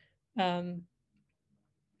line.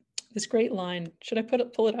 Should I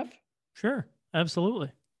pull it up? Sure,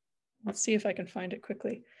 absolutely. Let's see if I can find it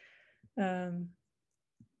quickly.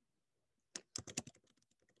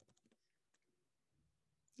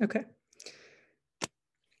 Okay.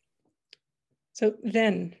 So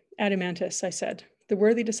then, Adeimantus, I said, the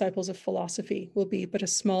worthy disciples of philosophy will be but a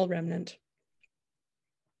small remnant.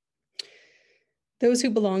 Those who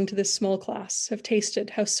belong to this small class have tasted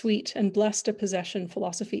how sweet and blessed a possession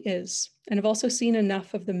philosophy is, and have also seen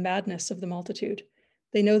enough of the madness of the multitude.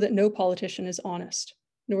 They know that no politician is honest,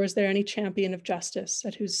 nor is there any champion of justice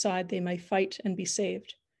at whose side they may fight and be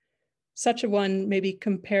saved. Such a one may be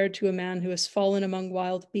compared to a man who has fallen among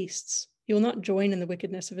wild beasts. He will not join in the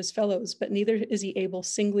wickedness of his fellows, but neither is he able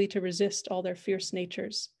singly to resist all their fierce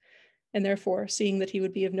natures. And therefore, seeing that he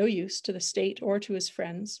would be of no use to the state or to his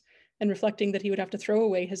friends, and reflecting that he would have to throw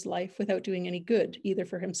away his life without doing any good, either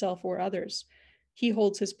for himself or others, he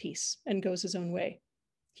holds his peace and goes his own way.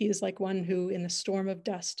 He is like one who, in the storm of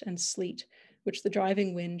dust and sleet, which the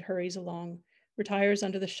driving wind hurries along, retires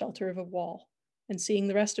under the shelter of a wall, and seeing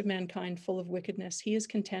the rest of mankind full of wickedness, he is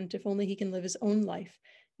content if only he can live his own life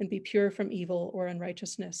and be pure from evil or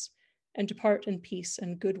unrighteousness, and depart in peace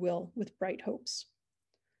and goodwill with bright hopes.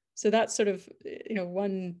 So that's sort of,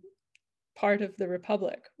 one part of the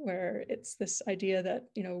Republic, where it's this idea that,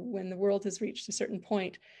 when the world has reached a certain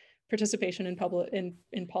point, participation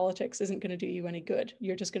in politics isn't going to do you any good.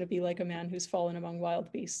 You're just going to be like a man who's fallen among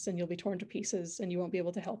wild beasts, and you'll be torn to pieces, and you won't be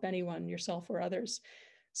able to help anyone, yourself or others.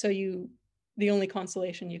 So the only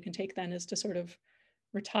consolation you can take then is to sort of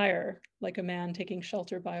retire like a man taking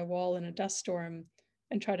shelter by a wall in a dust storm,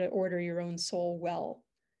 and try to order your own soul well.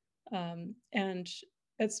 And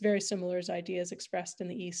it's very similar as ideas expressed in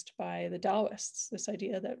the East by the Taoists, this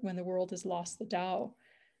idea that when the world has lost the Tao,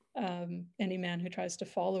 any man who tries to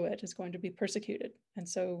follow it is going to be persecuted. And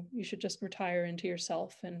so you should just retire into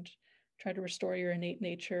yourself and try to restore your innate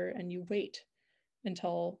nature, and you wait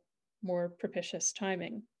until more propitious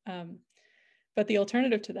timing. But the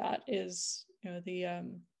alternative to that is, the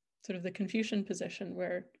sort of the Confucian position,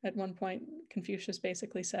 where at one point Confucius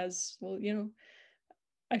basically says, well,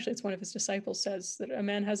 actually it's one of his disciples says that a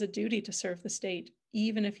man has a duty to serve the state,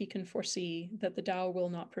 even if he can foresee that the Tao will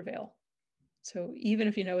not prevail. So even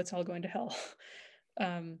if it's all going to hell,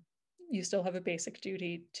 you still have a basic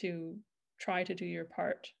duty to try to do your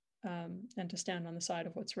part, and to stand on the side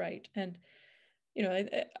of what's right. And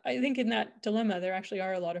I think in that dilemma there actually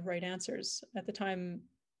are a lot of right answers. At the time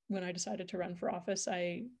when I decided to run for office,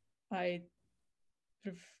 I sort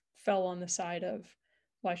of fell on the side of,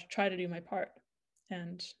 well, I should try to do my part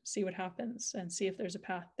and see what happens and see if there's a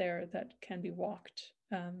path there that can be walked.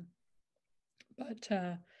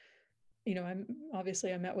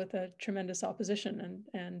 I met with a tremendous opposition,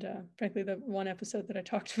 and frankly, the one episode that I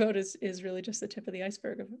talked about is really just the tip of the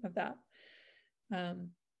iceberg of that. I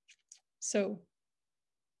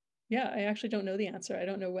actually don't know the answer. I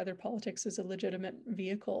don't know whether politics is a legitimate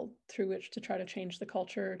vehicle through which to try to change the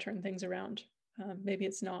culture or turn things around. Maybe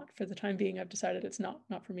it's not. For the time being, I've decided it's not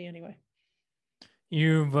for me anyway.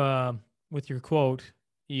 You've, with your quote,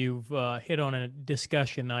 you've hit on a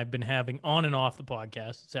discussion I've been having on and off the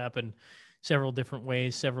podcast. It's happened several different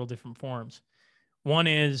ways, several different forms. One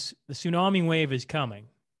is the tsunami wave is coming.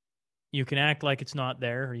 You can act like it's not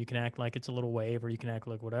there, or you can act like it's a little wave, or you can act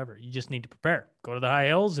like whatever. You just need to prepare. Go to the high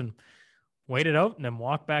hills and wait it out, and then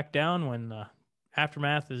walk back down when the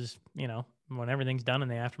aftermath is, when everything's done and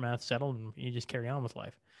the aftermath settled, and you just carry on with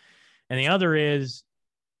life. And the other is,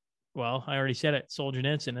 well, I already said it,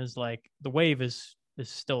 Solzhenitsyn is like, the wave is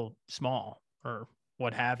still small or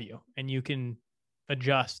what have you, and you can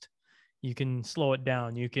adjust, you can slow it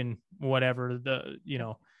down, you can whatever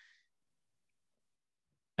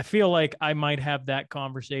I feel like I might have that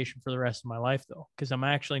conversation for the rest of my life, though, because I'm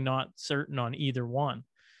actually not certain on either one.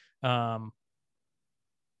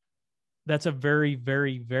 That's a very,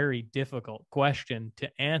 very, very difficult question to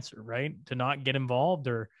answer, right? To not get involved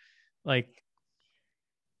or like.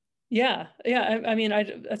 Yeah. I mean,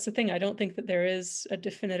 that's the thing. I don't think that there is a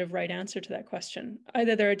definitive right answer to that question.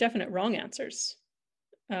 Either there are definite wrong answers.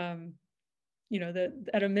 At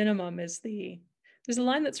a minimum there's a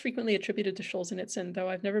line that's frequently attributed to Solzhenitsyn, though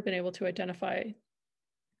I've never been able to identify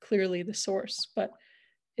clearly the source, but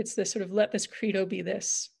it's this sort of, let this credo be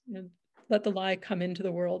this, let the lie come into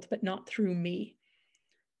the world, but not through me.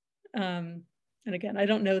 And again, I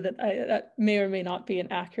don't know that may or may not be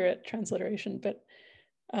an accurate transliteration, but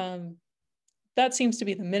that seems to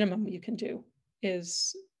be the minimum you can do,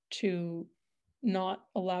 is to not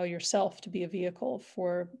allow yourself to be a vehicle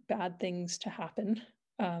for bad things to happen,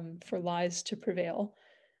 for lies to prevail.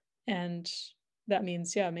 And that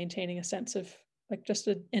means, maintaining a sense of like just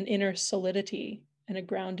an inner solidity and a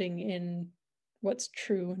grounding in what's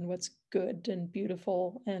true and what's good and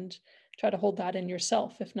beautiful, and try to hold that in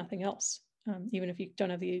yourself, if nothing else, even if you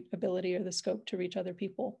don't have the ability or the scope to reach other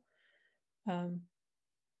people.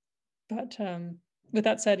 But with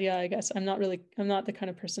that said, I guess I'm not the kind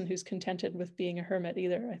of person who's contented with being a hermit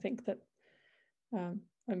either. I think that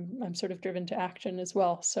I'm sort of driven to action as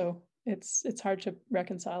well. So it's hard to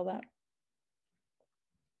reconcile that.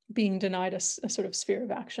 Being denied a sort of sphere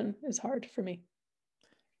of action is hard for me.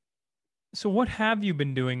 So what have you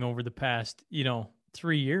been doing over the past,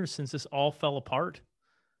 3 years since this all fell apart?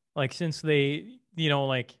 Like since they,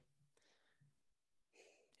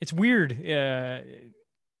 it's weird.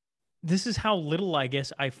 This is how little, I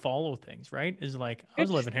guess, I follow things, right? Is like, I was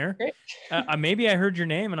living here. Maybe I heard your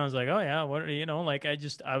name and I was like, oh yeah, what,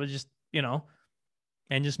 I was just,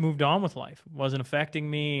 and just moved on with life. It wasn't affecting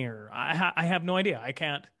me, or I have no idea. I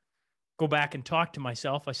can't go back and talk to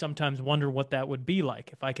myself. I sometimes wonder what that would be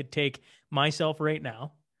like if I could take myself right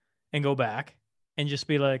now and go back and just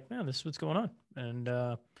be like, man, this is what's going on. And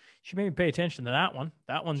you should maybe pay attention to that one.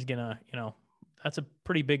 That one's gonna, that's a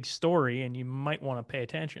pretty big story and you might want to pay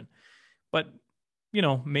attention. But,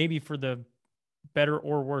 maybe for the better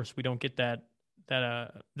or worse, we don't get that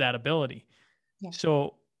ability. Yeah.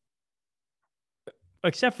 So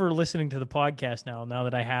except for listening to the podcast now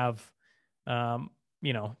that I have,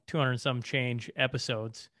 200 some change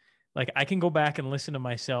episodes, like I can go back and listen to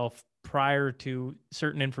myself prior to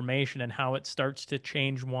certain information and how it starts to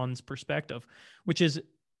change one's perspective, which is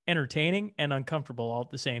entertaining and uncomfortable all at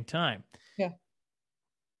the same time. Yeah.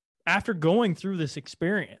 After going through this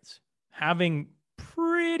experience, having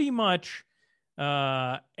pretty much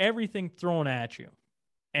everything thrown at you.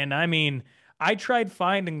 And I mean, I tried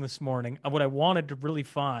finding this morning, what I wanted to really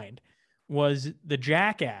find was the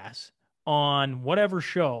jackass on whatever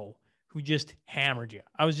show who just hammered you.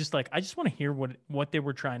 I was just like, I just want to hear what they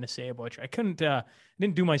were trying to say about you. I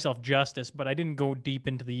didn't do myself justice, but I didn't go deep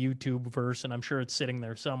into the YouTube verse, and I'm sure it's sitting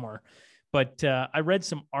there somewhere. But I read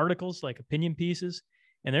some articles, like opinion pieces,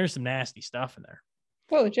 and there's some nasty stuff in there.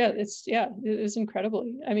 Oh, yeah, it is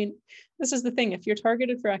incredibly. I mean, this is the thing. If you're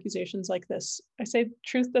targeted for accusations like this, I say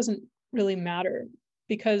truth doesn't really matter,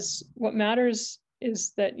 because what matters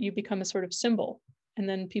is that you become a sort of symbol and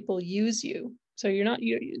then people use you. So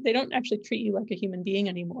they don't actually treat you like a human being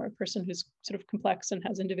anymore, a person who's sort of complex and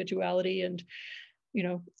has individuality, and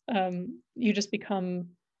you just become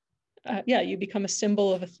you become a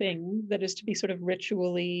symbol of a thing that is to be sort of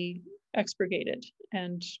ritually expurgated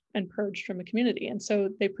and purged from a community. And so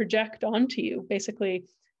they project onto you, basically.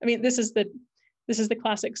 I mean, this is the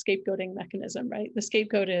classic scapegoating mechanism, right? The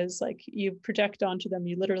scapegoat is like, you project onto them,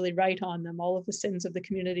 you literally write on them all of the sins of the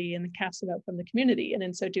community and cast it out from the community. And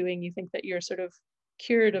in so doing, you think that you're sort of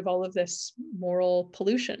cured of all of this moral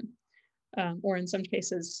pollution. Or in some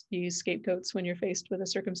cases, you use scapegoats when you're faced with a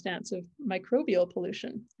circumstance of microbial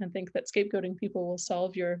pollution and think that scapegoating people will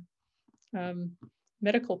solve your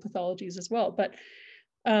medical pathologies as well. But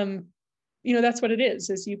that's what it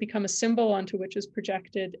is you become a symbol onto which is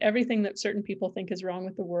projected everything that certain people think is wrong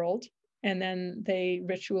with the world, and then they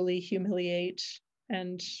ritually humiliate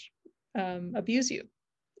and abuse you.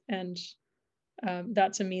 And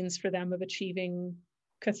that's a means for them of achieving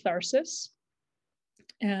catharsis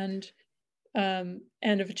and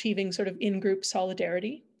of achieving sort of in-group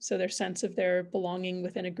solidarity. So their sense of their belonging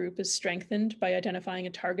within a group is strengthened by identifying a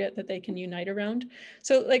target that they can unite around.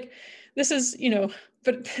 So like, this is,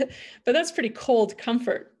 but that's pretty cold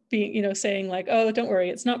comfort, being, saying like, oh, don't worry,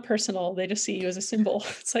 it's not personal. They just see you as a symbol.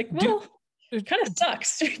 It's like, well, it kind of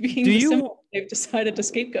sucks being the symbol they've decided to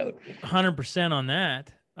scapegoat. 100% on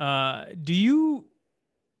that.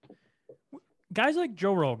 Guys like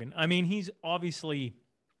Joe Rogan, I mean, he's obviously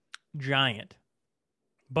giant,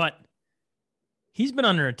 but he's been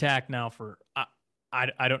under attack now for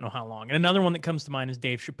I don't know how long. And another one that comes to mind is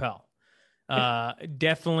Dave Chappelle.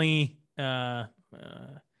 Definitely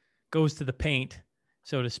goes to the paint,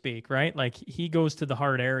 so to speak, right? Like, he goes to the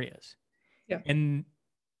hard areas. Yeah. And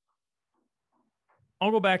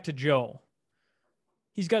I'll go back to Joe.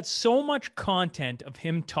 He's got so much content of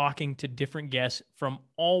him talking to different guests from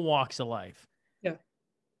all walks of life. Yeah.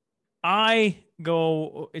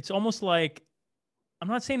 It's almost like, I'm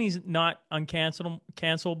not saying he's not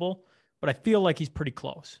cancelable, but I feel like he's pretty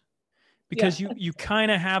close, because you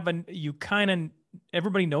kind of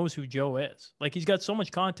everybody knows who Joe is. Like, he's got so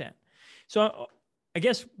much content. So I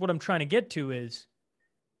guess what I'm trying to get to is,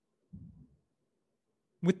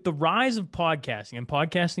 with the rise of podcasting, and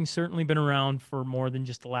podcasting's certainly been around for more than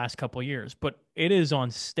just the last couple of years, but it is on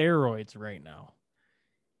steroids right now.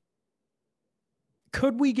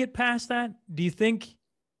 Could we get past that? Do you think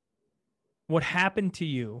what happened to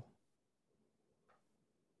you?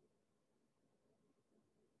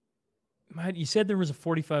 You said there was a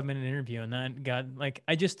 45-minute interview, and that got like,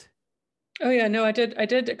 Oh yeah, no, I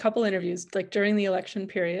did a couple interviews like during the election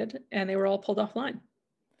period, and they were all pulled offline.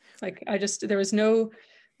 Like,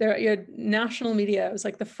 you had national media. It was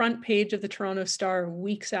like the front page of the Toronto Star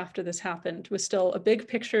weeks after this happened was still a big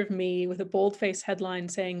picture of me with a boldface headline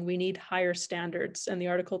saying, "We need higher standards." And the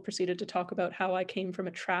article proceeded to talk about how I came from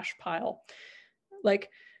a trash pile. Like,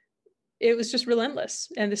 it was just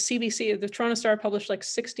relentless. And the CBC, the Toronto Star, published like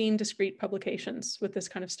 16 discrete publications with this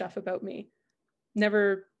kind of stuff about me,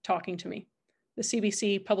 never talking to me. The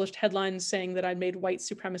CBC published headlines saying that I'd made white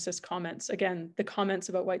supremacist comments. Again, the comments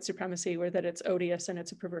about white supremacy were that it's odious and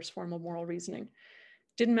it's a perverse form of moral reasoning.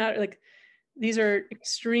 Didn't matter. Like, these are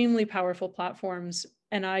extremely powerful platforms,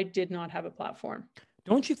 and I did not have a platform.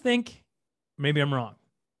 Don't you think, maybe I'm wrong,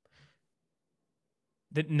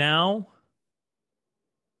 that now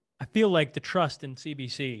I feel like the trust in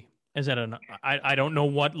CBC is at I don't know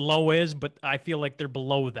what low is, but I feel like they're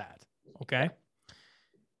below that. Okay.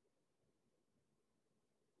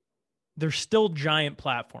 They're still giant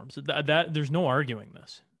platforms. That there's no arguing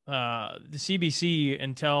this. The CBC,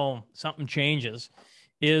 until something changes,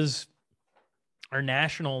 is our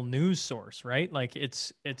national news source, right? Like,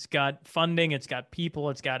 it's got funding, it's got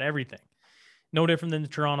people, it's got everything. No different than the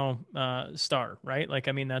Toronto Star, right? Like,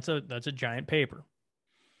 I mean, that's a giant paper.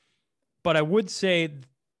 But I would say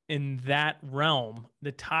in that realm,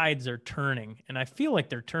 the tides are turning, and I feel like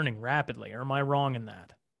they're turning rapidly. Or am I wrong in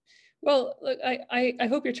that? Well, look, I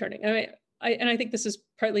hope you're turning. I think this is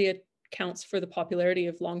partly accounts for the popularity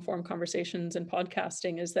of long form conversations and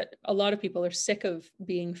podcasting, is that a lot of people are sick of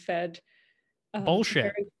being fed bullshit.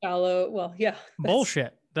 Very shallow. Well, yeah,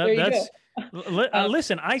 bullshit.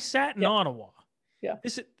 Listen, I sat in Ottawa. Yeah.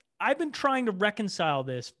 I've been trying to reconcile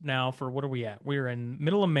this now for, what are we at? We're in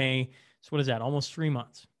middle of May. So what is that? Almost 3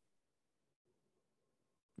 months.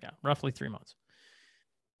 Yeah, roughly 3 months.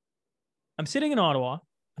 I'm sitting in Ottawa.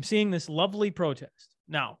 I'm seeing this lovely protest.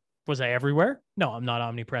 Now, was I everywhere? No, I'm not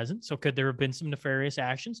omnipresent. So could there have been some nefarious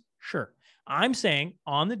actions? Sure. I'm saying,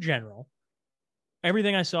 on the general,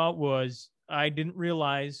 everything I saw was, I didn't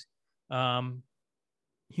realize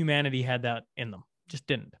humanity had that in them. Just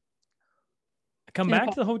didn't. I come Yeah,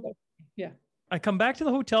 back to the hotel. Yeah. I come back to the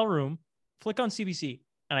hotel room, flick on CBC,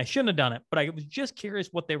 and I shouldn't have done it, but I was just curious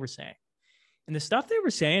what they were saying. And the stuff they were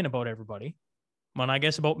saying about everybody, well, I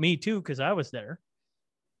guess about me too, because I was there.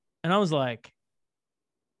 And I was like,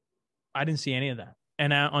 I didn't see any of that.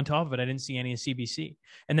 And on top of it, I didn't see any of CBC.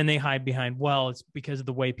 And then they hide behind, well, it's because of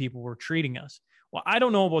the way people were treating us. Well, I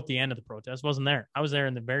don't know about the end of the protest. I wasn't there. I was there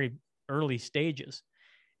in the very early stages.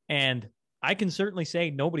 And I can certainly say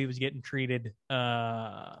nobody was getting treated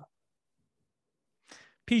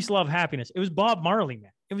peace, love, happiness. It was Bob Marley,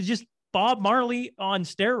 man. It was just Bob Marley on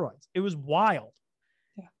steroids. It was wild.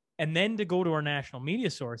 Yeah. And then to go to our national media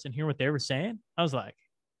source and hear what they were saying, I was like,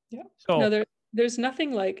 yeah. So no, there's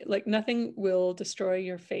nothing like nothing will destroy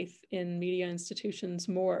your faith in media institutions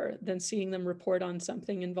more than seeing them report on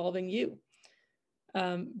something involving you.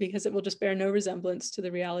 Because it will just bear no resemblance to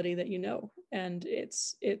the reality that you know, and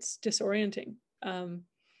it's disorienting.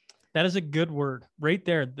 That is a good word right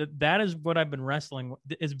there. That is what I've been wrestling with.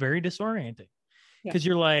 It's very disorienting because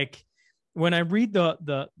you're like, when I read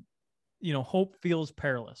the hope feels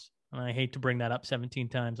perilous, and I hate to bring that up 17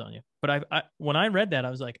 times on you, but I when I read that, I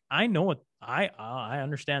was like, I know what I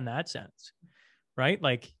understand that sense, right?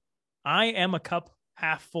 Like, I am a cup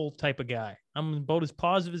half full type of guy. I'm about as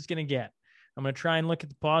positive as gonna get. I'm going to try and look at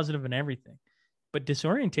the positive in everything, but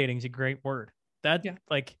disorientating is a great word. That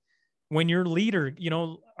like when your leader,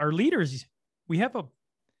 our leaders,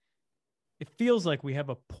 it feels like we have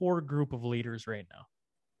a poor group of leaders right now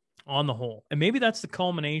on the whole. And maybe that's the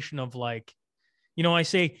culmination of like, I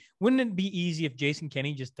say, wouldn't it be easy if Jason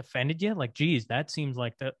Kenney just defended you? Like, geez, that seems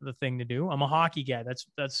like the thing to do. I'm a hockey guy.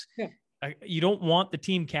 That's you don't want the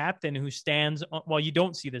team captain who stands. Well, you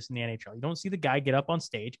don't see this in the NHL. You don't see the guy get up on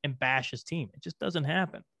stage and bash his team. It just doesn't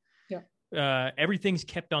happen. Yeah. Everything's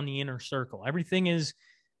kept on the inner circle. Everything is,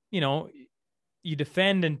 you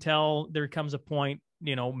defend until there comes a point,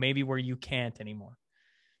 maybe where you can't anymore.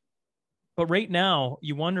 But right now,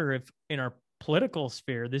 you wonder if in our political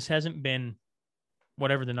sphere, this hasn't been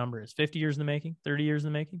whatever the number is, 50 years in the making, 30 years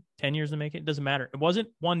in the making, 10 years in the making. It doesn't matter. It wasn't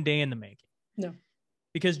one day in the making. No.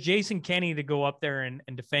 Because Jason Kenney to go up there and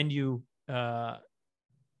defend you for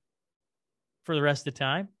the rest of the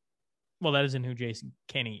time, well, that isn't who Jason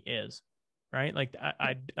Kenney is, right? Like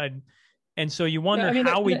and so you wonder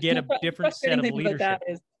how we get a different set of leadership. That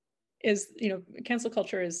is cancel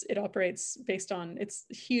culture it operates based on its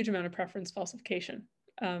huge amount of preference falsification,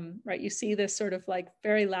 right? You see this sort of like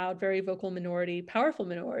very loud, very vocal minority, powerful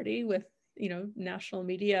minority with national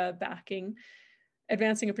media backing,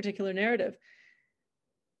 advancing a particular narrative,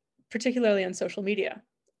 particularly on social media.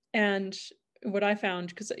 And what I found,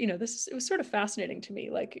 because it was sort of fascinating to me,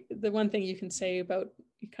 like the one thing you can say about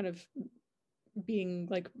kind of being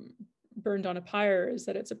like burned on a pyre is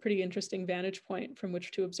that it's a pretty interesting vantage point from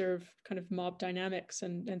which to observe kind of mob dynamics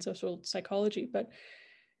and social psychology. But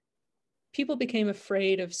people became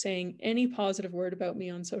afraid of saying any positive word about me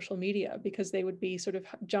on social media because they would be sort of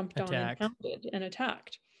jumped on and hounded and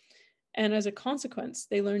attacked. And as a consequence,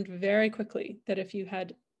 they learned very quickly that if you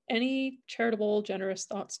had any charitable, generous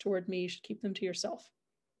thoughts toward me, you should keep them to yourself.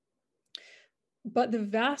 But the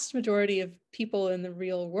vast majority of people in the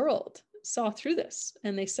real world saw through this,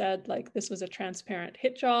 and they said, like, this was a transparent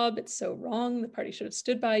hit job. It's so wrong. The party should have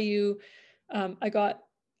stood by you. I got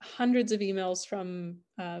hundreds of emails from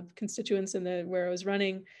constituents where I was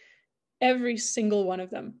running. Every single one of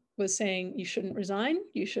them was saying, you shouldn't resign.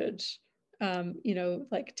 You should,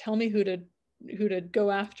 tell me who to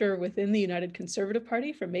go after within the United Conservative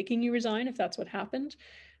Party for making you resign if that's what happened.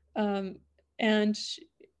 And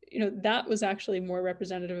that was actually more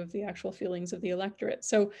representative of the actual feelings of the electorate.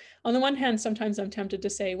 So on the one hand, sometimes I'm tempted to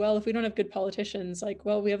say, well, if we don't have good politicians,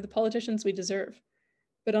 we have the politicians we deserve.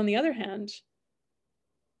 But on the other hand,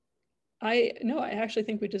 I actually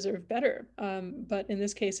think we deserve better. But in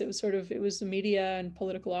this case, it was the media and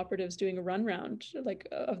political operatives doing a run round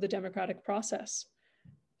of the democratic process.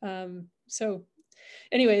 So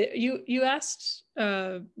anyway, you asked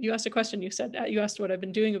a question. You asked what I've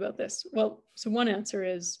been doing about this. Well, so one answer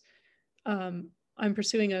is I'm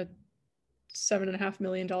pursuing a $7.5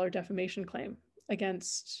 million defamation claim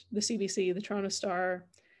against the CBC, the Toronto Star,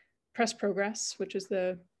 Press Progress, which is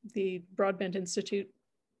the Broadbent Institute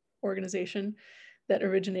organization that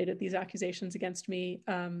originated these accusations against me,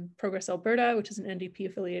 Progress Alberta, which is an NDP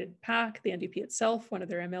affiliated PAC, the NDP itself, one of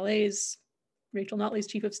their MLAs, Rachel Notley's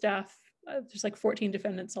chief of staff. There's like 14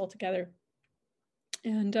 defendants altogether.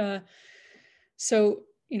 And so,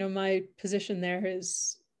 my position there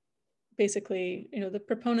is basically, the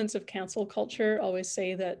proponents of cancel culture always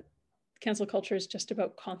say that cancel culture is just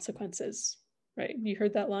about consequences, right? You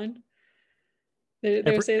heard that line? They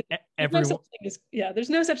say there's no Everyone. such thing as, yeah, there's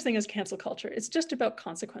no such thing as cancel culture. It's just about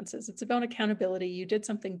consequences. It's about accountability. You did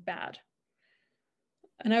something bad.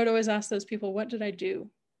 And I would always ask those people, what did I do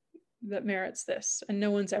that merits this? And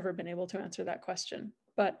no one's ever been able to answer that question.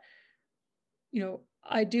 But,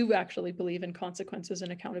 I do actually believe in consequences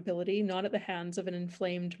and accountability, not at the hands of an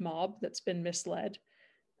inflamed mob that's been misled,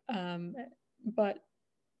 but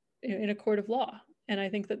in a court of law. And I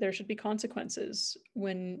think that there should be consequences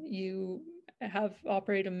when you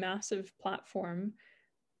operate a massive platform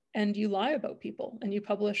and you lie about people and you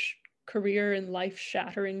publish career and life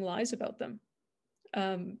shattering lies about them.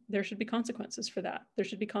 There should be consequences for that. There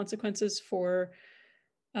should be consequences for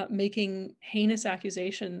making heinous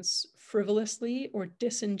accusations frivolously or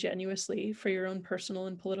disingenuously for your own personal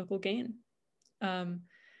and political gain. And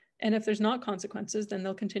if there's not consequences, then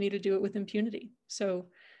they'll continue to do it with impunity. So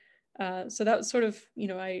that was sort of,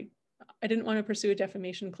 I didn't want to pursue a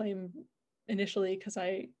defamation claim initially because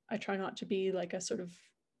I try not to be like a sort of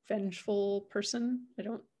vengeful person. I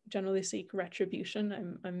don't generally seek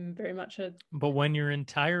retribution. I'm very much But when your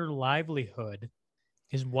entire livelihood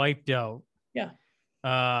is wiped out, yeah,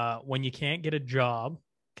 when you can't get a job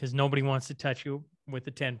because nobody wants to touch you with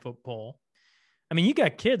a 10-foot pole. I mean, you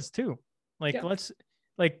got kids too. Like, yeah.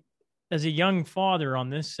 As a young father on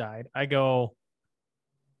this side, I go,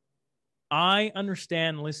 I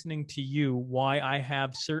understand listening to you why I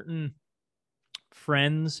have certain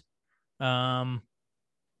friends that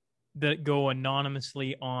go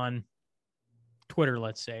anonymously on Twitter,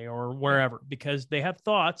 let's say, or wherever, because they have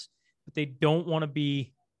thoughts, but they don't want to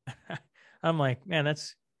be. I'm like, man,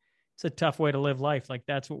 it's a tough way to live life. Like,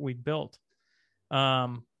 that's what we built.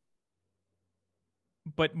 But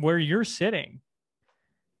where you're sitting,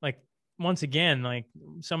 like, once again, like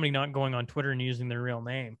somebody not going on Twitter and using their real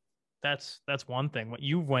name, that's one thing. What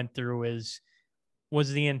you went through was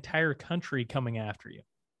the entire country coming after you.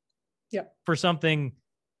 Yeah. For something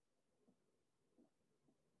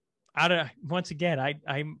once again,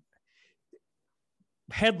 I'm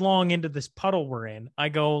headlong into this puddle we're in. I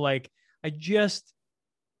go like, I just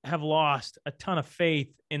have lost a ton of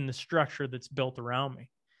faith in the structure that's built around me.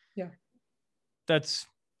 Yeah. That's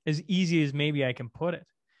as easy as maybe I can put it.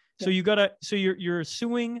 Yeah. So you're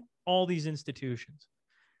suing all these institutions.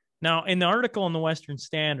 Now, in the article in the Western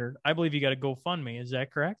Standard, I believe you got a GoFundMe. Is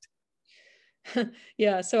that correct?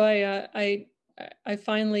 Yeah. So I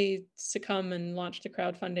finally succumbed and launched a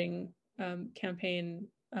crowdfunding campaign.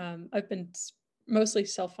 I've been mostly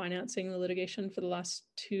self-financing the litigation for the last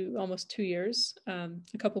almost 2 years. A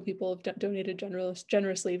couple of people have donated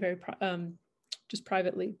generously, very just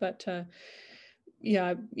privately, but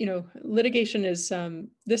yeah, litigation is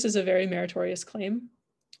this is a very meritorious claim.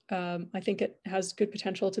 I think it has good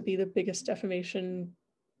potential to be the biggest defamation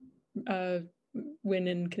win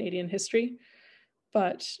in Canadian history.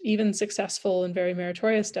 But even successful and very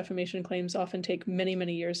meritorious defamation claims often take many,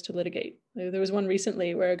 many years to litigate. There was one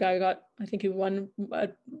recently where a guy got, I think he won a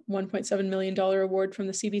 $1.7 million award from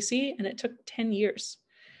the CBC, and it took 10 years,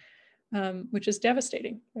 which is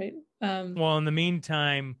devastating, right? Well, in the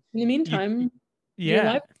meantime, your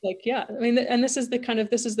life, I mean, and this is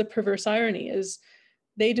the perverse irony is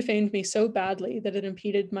they defamed me so badly that it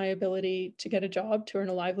impeded my ability to get a job, to earn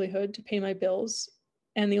a livelihood, to pay my bills.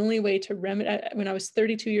 And the only way to remedy, when I was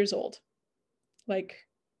 32 years old, like,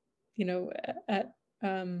 at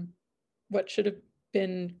what should have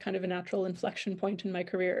been kind of a natural inflection point in my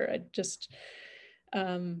career, I just,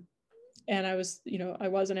 and I was, I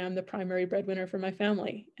was and am the primary breadwinner for my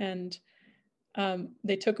family. And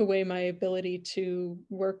they took away my ability to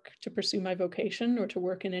work, to pursue my vocation, or to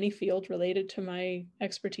work in any field related to my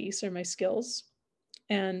expertise or my skills.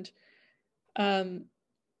 And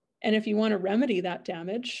if you want to remedy that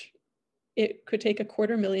damage, it could take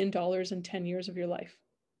 $250,000 in 10 years of your life.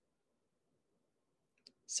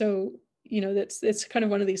 So, it's kind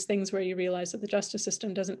of one of these things where you realize that the justice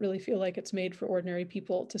system doesn't really feel like it's made for ordinary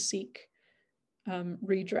people to seek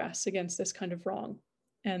redress against this kind of wrong.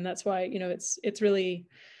 And that's why, it's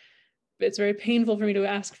very painful for me to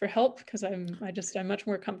ask for help, because I'm much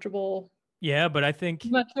more comfortable. Yeah, but I think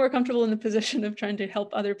much more comfortable in the position of trying to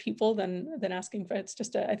help other people than asking for it. It's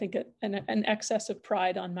just I think an excess of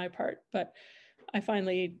pride on my part. But I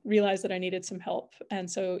finally realized that I needed some help, and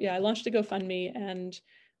so I launched a GoFundMe, and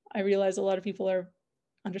I realized a lot of people are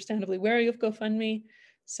understandably wary of GoFundMe.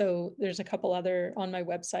 So there's a couple other on my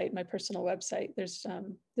website, my personal website. There's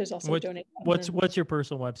also a donate button. What's your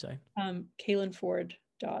personal website?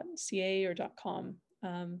 KaylinFord.ca or .com,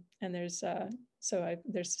 and there's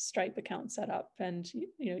there's a Stripe account set up, and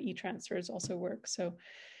e-transfers also work. So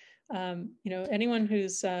Anyone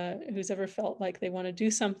who's ever felt like they want to do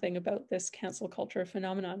something about this cancel culture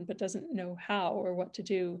phenomenon but doesn't know how or what to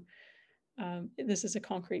do, this is a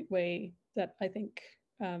concrete way that I think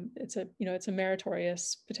it's a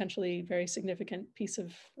meritorious, potentially very significant piece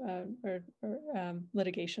of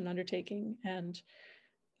litigation undertaking, and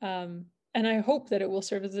I hope that it will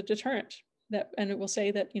serve as a deterrent, and it will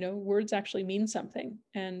say that words actually mean something,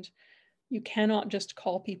 and you cannot just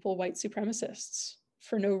call people white supremacists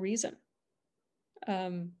for no reason.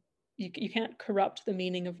 You can't corrupt the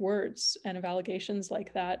meaning of words and of allegations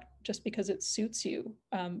like that just because it suits you,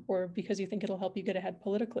 or because you think it'll help you get ahead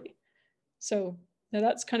politically. So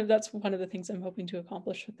that's one of the things I'm hoping to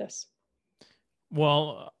accomplish with this.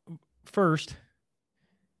 Well, first,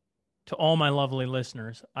 to all my lovely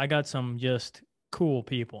listeners, I got some just cool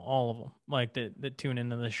people, all of them, like that tune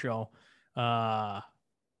into the show.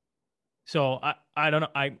 So I don't know.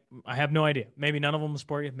 I have no idea. Maybe none of them will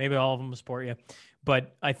support you. Maybe all of them will support you.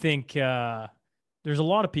 But I think there's a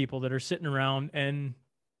lot of people that are sitting around and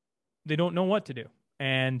they don't know what to do.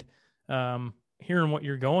 And hearing what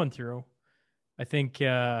you're going through, I think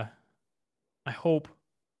I hope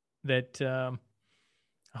that I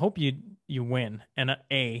hope you win. And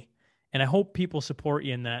I hope people support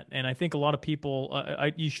you in that. And I think a lot of people,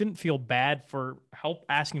 you shouldn't feel bad for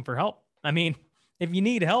asking for help. I mean, if you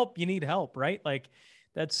need help, you need help, right? Like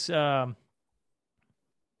that's,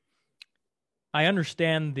 I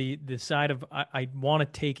understand the side of, I want to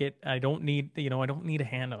take it. I don't need a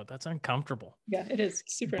handout. That's uncomfortable. Yeah, it is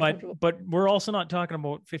super uncomfortable. But we're also not talking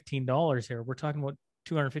about $15 here. We're talking about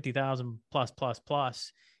 250,000 plus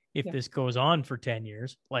if this goes on for 10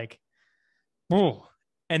 years, like, whoa.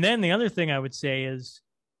 And then the other thing I would say is,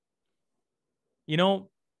 the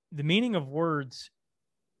meaning of words,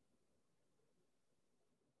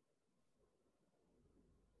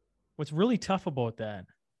 what's really tough about that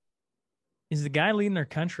is the guy leading our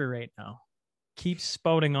country right now keeps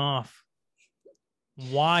spouting off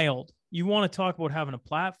wild. You want to talk about having a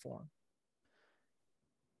platform.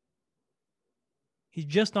 He's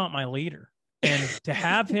just not my leader. And to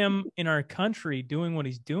have him in our country doing what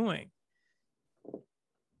he's doing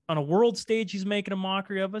on a world stage, he's making a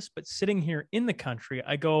mockery of us, but sitting here in the country,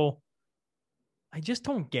 I just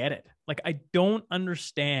don't get it. Like, I don't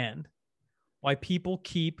understand why people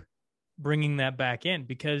keep bringing that back in,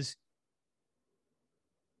 because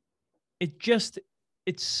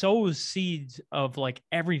it sows seeds of like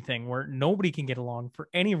everything where nobody can get along for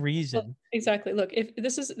any reason. Well, exactly. Look, if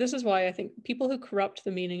this is why I think people who corrupt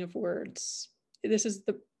the meaning of words, this is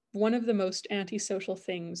one of the most antisocial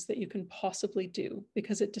things that you can possibly do,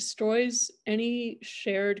 because it destroys any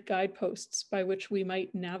shared guideposts by which we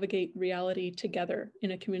might navigate reality together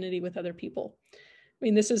in a community with other people. I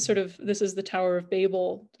mean, this is the Tower of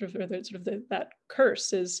Babel, that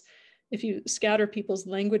curse is, if you scatter people's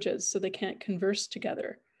languages so they can't converse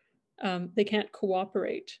together, they can't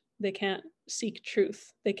cooperate, they can't seek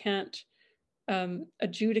truth, they can't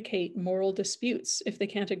adjudicate moral disputes if they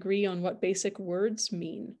can't agree on what basic words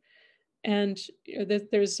mean. And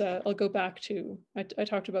there's, I'll go back to, I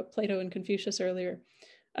talked about Plato and Confucius earlier.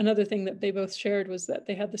 Another thing that they both shared was that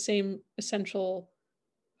they had the same essential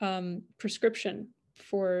prescription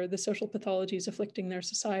for the social pathologies afflicting their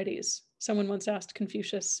societies. Someone once asked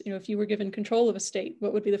Confucius, if you were given control of a state,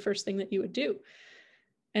 what would be the first thing that you would do?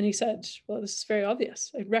 And he said, well, this is very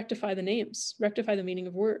obvious. I'd rectify the names, rectify the meaning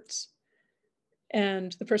of words.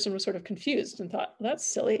 And the person was sort of confused and thought, well, that's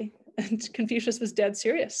silly. And Confucius was dead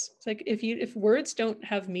serious. It's like, if words don't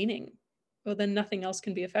have meaning, well, then nothing else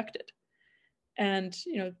can be affected. And,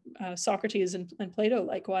 Socrates and Plato,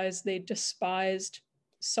 likewise, they despised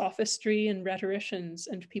sophistry and rhetoricians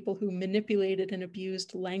and people who manipulated and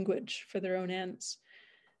abused language for their own ends,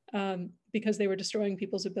 because they were destroying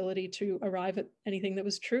people's ability to arrive at anything that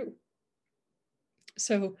was true.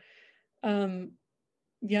 So,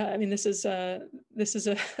 yeah, I mean, this is a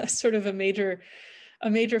sort of a major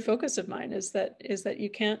focus of mine, is that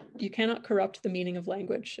you cannot corrupt the meaning of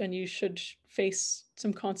language, and you should face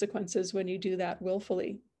some consequences when you do that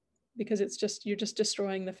willfully, because you're just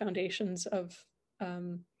destroying the foundations of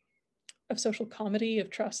social comedy, of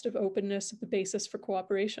trust, of openness, of the basis for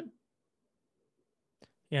cooperation.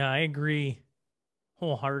 Yeah, I agree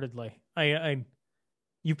wholeheartedly.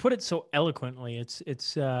 You put it so eloquently.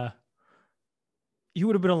 It's you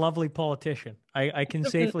would have been a lovely politician. I can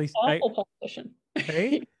safely say. Awful politician. Hey? Are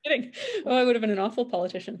you kidding? Oh, I would have been an awful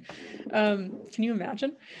politician. Can you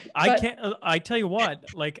imagine? I tell you what,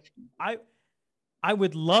 like I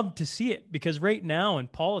would love to see it, because right now in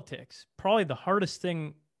politics, probably the hardest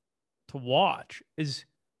thing to watch is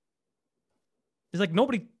like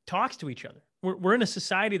nobody talks to each other. we're in a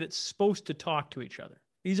society that's supposed to talk to each other.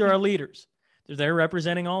 These are our leaders. They're there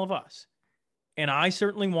representing all of us. And I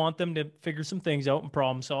certainly want them to figure some things out and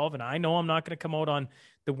problem solve. And I know I'm not going to come out on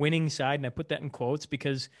the winning side. And I put that in quotes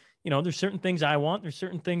because, there's certain things I want. There's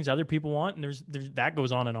certain things other people want. And there's that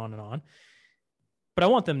goes on and on and on. But I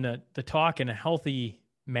want them to talk in a healthy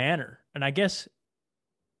manner. And I guess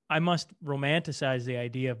I must romanticize the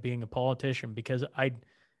idea of being a politician because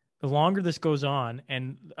the longer this goes on,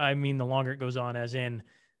 and I mean the longer it goes on as in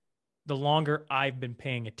the longer I've been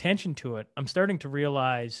paying attention to it, I'm starting to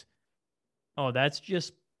realize, oh, that's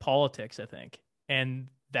just politics, I think. And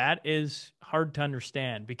that is hard to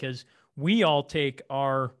understand because we all take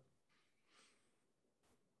our,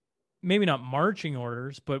 maybe not marching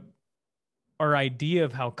orders, but our idea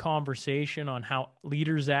of how conversation on how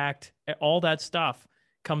leaders act, all that stuff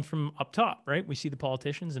comes from up top, right? We see the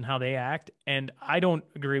politicians and how they act. And I don't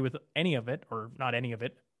agree with any of it, or not any of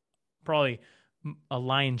it, probably a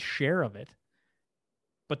lion's share of it.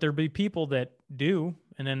 But there'll be people that do,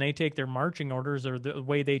 and then they take their marching orders or the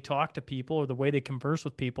way they talk to people or the way they converse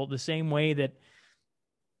with people the same way that,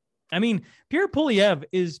 Pierre Poilievre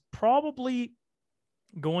is probably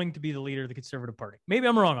going to be the leader of the Conservative Party. Maybe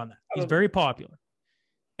I'm wrong on that. He's very popular.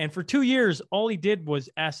 And for 2 years, all he did was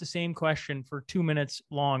ask the same question for 2 minutes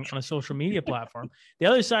long on a social media platform. The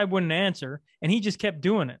other side wouldn't answer, and he just kept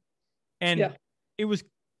doing it. And it was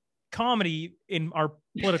comedy in our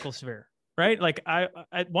political sphere, right? Like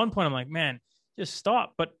at one point I'm like, man, just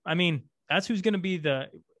stop. But that's who's going to be do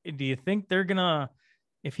you think they're going to,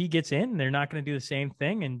 if he gets in, they're not going to do the same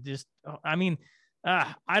thing? And just, I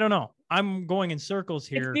don't know. I'm going in circles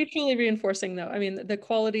here. It's mutually reinforcing, though. The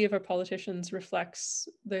quality of our politicians reflects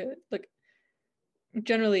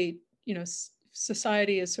generally,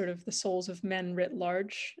 society is sort of the souls of men writ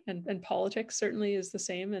large, and politics certainly is the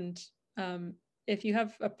same. And if you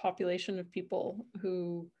have a population of people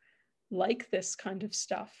who like this kind of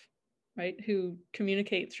stuff, right, who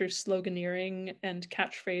communicate through sloganeering and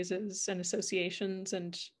catchphrases and associations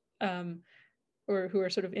and or who are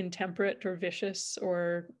sort of intemperate or vicious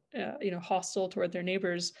or hostile toward their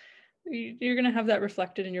neighbors, you're going to have that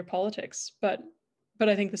reflected in your politics. But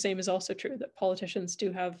I think the same is also true, that politicians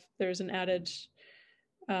there's an added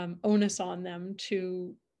onus on them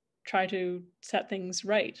to try to set things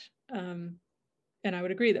right. And I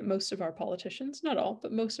would agree that most of our politicians, not all,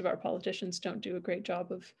 but most of our politicians don't do a great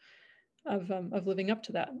job of living up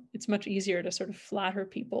to that. It's much easier to sort of flatter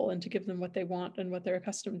people and to give them what they want and what they're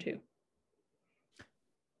accustomed to.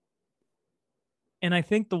 And I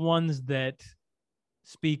think the ones that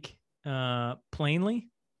speak plainly,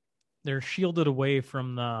 they're shielded away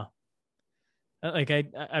from the,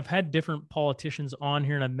 I've had different politicians on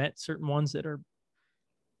here and I've met certain ones they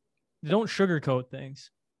don't sugarcoat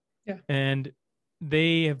things. Yeah. And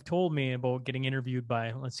they have told me about getting interviewed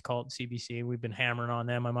by, let's call it CBC. We've been hammering on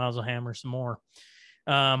them. I might as well hammer some more.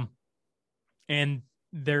 And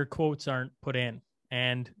their quotes aren't put in,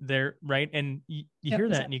 and they're right. And you hear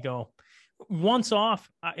that and you go, once off,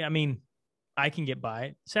 I can get by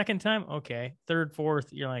it. Second time, okay. Third,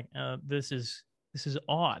 fourth, you're like, this is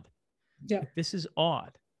odd. Yeah, this is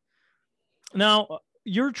odd. Now,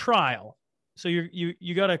 your trial. So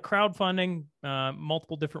you got a crowdfunding,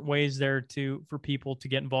 multiple different ways there for people to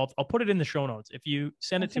get involved. I'll put it in the show notes. If you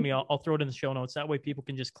send it to me, I'll throw it in the show notes. That way, people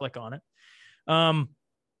can just click on it.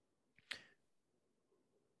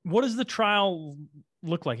 What does the trial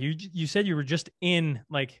look like? You said you were just in,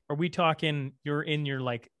 are we talking you're in your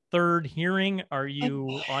third hearing? Are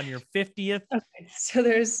you on your 50th? Okay. So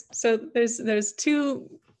there's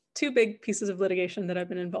two big pieces of litigation that I've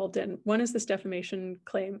been involved in. One is this defamation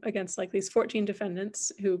claim against these 14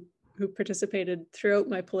 defendants who participated throughout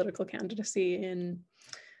my political candidacy in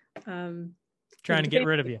trying to get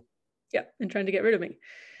rid of you. Yeah, and trying to get rid of me.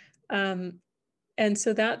 And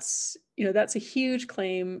so that's a huge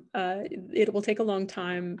claim. It will take a long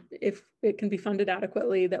time. If it can be funded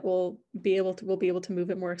adequately, that we'll be able to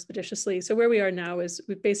move it more expeditiously. So where we are now is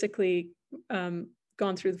we've basically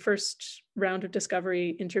gone through the first round of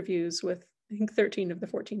discovery interviews with, I think, 13 of the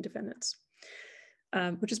 14 defendants,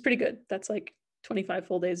 which is pretty good. That's 25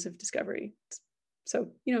 full days of discovery. So,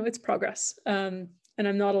 it's progress. And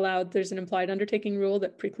I'm not allowed, there's an implied undertaking rule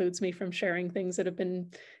that precludes me from sharing things that have been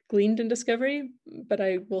gleaned in discovery. But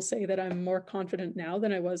I will say that I'm more confident now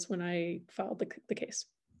than I was when I filed the case.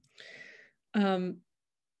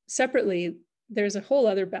 Separately, there's a whole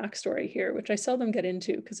other backstory here, which I seldom get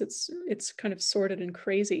into because it's kind of sordid and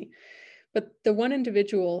crazy. But the one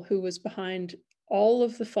individual who was behind all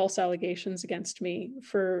of the false allegations against me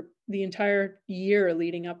for the entire year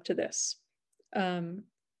leading up to this,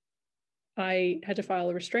 I had to file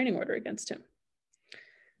a restraining order against him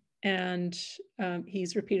And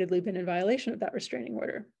he's repeatedly been in violation of that restraining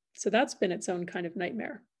order. So that's been its own kind of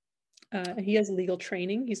nightmare. And he has legal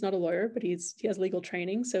training. He's not a lawyer, but he has legal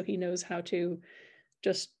training. So he knows how to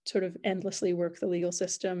just sort of endlessly work the legal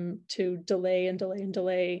system to delay and delay and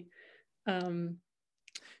delay.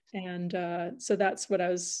 So that's what I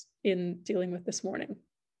was dealing with this morning.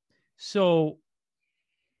 So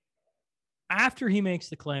after he makes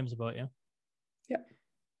the claims about you,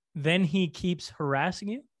 then he keeps harassing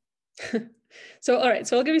you. So, all right.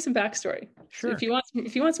 So I'll give you some backstory. Sure. So if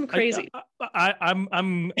you want some crazy,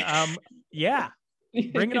 yeah,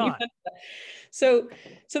 bring it on. So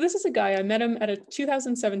this is a guy, I met him at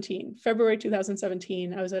February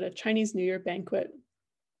 2017. I was at a Chinese New Year banquet,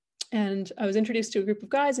 and I was introduced to a group of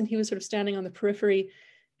guys, and he was sort of standing on the periphery,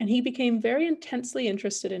 and he became very intensely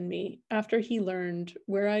interested in me after he learned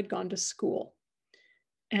where I'd gone to school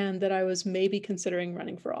and that I was maybe considering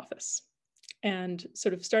running for office, and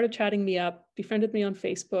sort of started chatting me up, befriended me on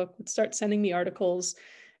Facebook, would start sending me articles,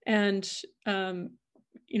 and kind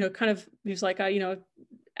of, he was like,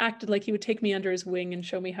 acted like he would take me under his wing and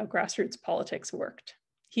show me how grassroots politics worked.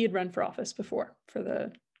 He had run for office before for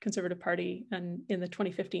the Conservative Party and in the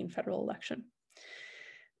 2015 federal election.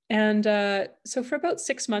 And so for about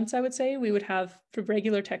 6 months, I would say, we would have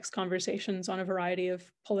regular text conversations on a variety of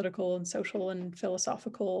political and social and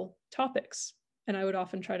philosophical topics. And I would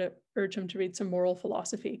often try to urge him to read some moral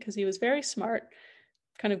philosophy, because he was very smart,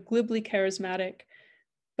 kind of glibly charismatic,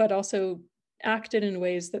 but also acted in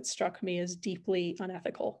ways that struck me as deeply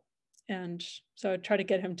unethical. And so I'd try to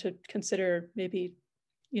get him to consider, maybe,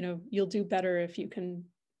 you'll do better if you can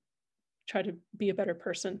try to be a better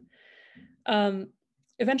person.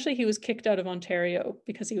 Eventually, he was kicked out of Ontario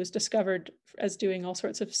because he was discovered as doing all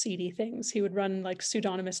sorts of seedy things. He would run like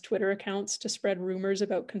pseudonymous Twitter accounts to spread rumors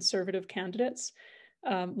about Conservative candidates,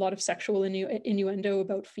 a lot of sexual innuendo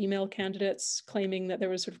about female candidates, claiming that there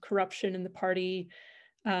was sort of corruption in the party.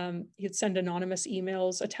 He'd send anonymous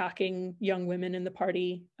emails attacking young women in the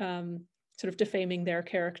party, sort of defaming their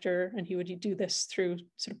character, and he would do this through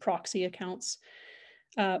sort of proxy accounts.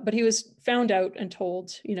 But he was found out and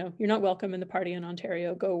told, you're not welcome in the party in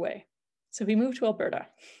Ontario, go away. So he moved to Alberta,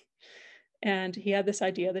 and he had this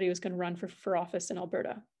idea that he was going to run for office in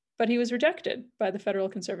Alberta, but he was rejected by the federal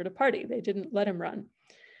Conservative Party. They didn't let him run.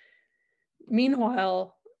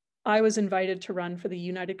 Meanwhile, I was invited to run for the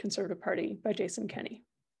United Conservative Party by Jason Kenney.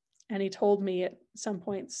 And he told me at some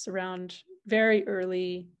points around very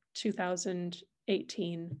early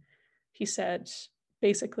 2018, he said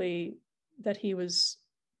basically that he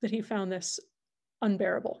found this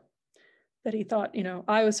unbearable, that he thought,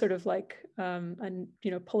 I was sort of like a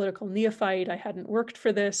political neophyte. I hadn't worked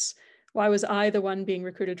for this. Why was I the one being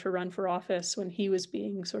recruited to run for office when he was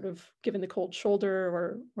being sort of given the cold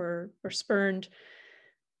shoulder or spurned?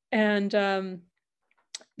 And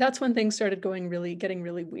that's when things started getting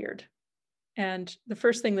really weird. And the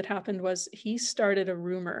first thing that happened was he started a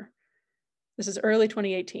rumor. This is early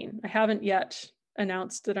 2018. I haven't yet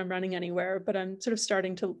announced that I'm running anywhere, but I'm sort of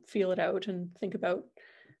starting to feel it out and think about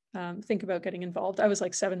getting involved. I was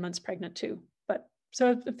like 7 months pregnant too, so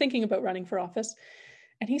I'm thinking about running for office.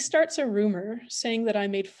 And he starts a rumor saying that I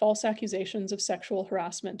made false accusations of sexual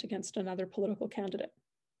harassment against another political candidate.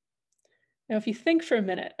 Now, if you think for a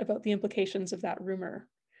minute about the implications of that rumor,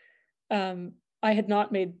 I had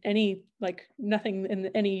not made nothing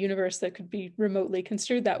in any universe that could be remotely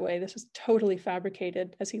construed that way. This was totally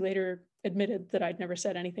fabricated, as he later admitted that I'd never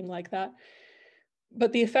said anything like that.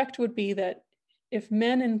 But the effect would be that if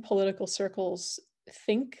men in political circles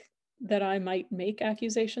think that I might make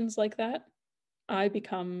accusations like that, I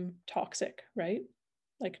become toxic, right?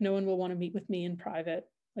 Like, no one will want to meet with me in private.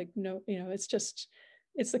 Like, no,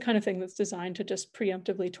 it's the kind of thing that's designed to just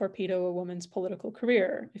preemptively torpedo a woman's political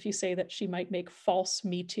career if you say that she might make false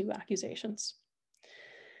Me Too accusations.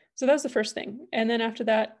 So that was the first thing. And then after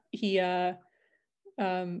that,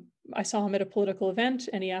 I saw him at a political event,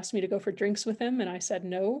 and he asked me to go for drinks with him, and I said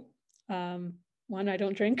no. One, I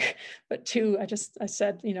don't drink, but two, I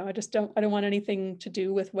said, I don't want anything to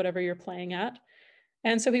do with whatever you're playing at.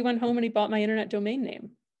 And so he went home and he bought my internet domain name.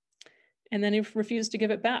 And then he refused to give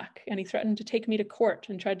it back. And he threatened to take me to court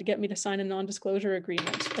and tried to get me to sign a non-disclosure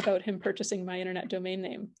agreement about him purchasing my internet domain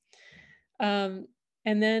name. And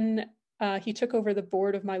then he took over the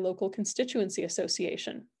board of my local constituency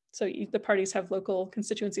association. So the parties have local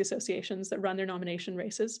constituency associations that run their nomination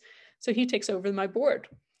races. So he takes over my board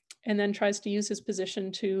and then tries to use his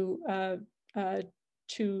position to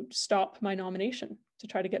stop my nomination, to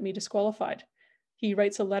try to get me disqualified. He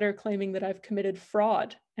writes a letter claiming that I've committed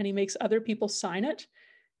fraud, and he makes other people sign it,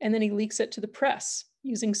 and then he leaks it to the press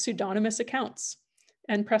using pseudonymous accounts.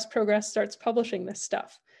 And Press Progress starts publishing this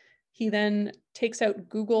stuff. He then takes out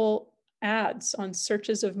Google ads on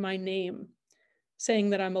searches of my name, saying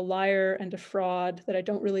that I'm a liar and a fraud, that I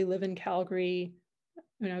don't really live in Calgary.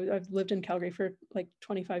 I've lived in Calgary for like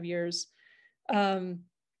 25 years,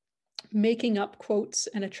 making up quotes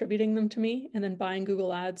and attributing them to me, and then buying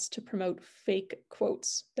Google ads to promote fake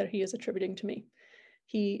quotes that he is attributing to me.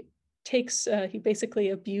 He basically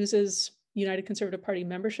abuses United Conservative Party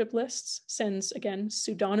membership lists, sends, again,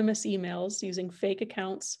 pseudonymous emails using fake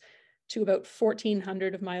accounts to about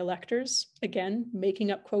 1,400 of my electors, again,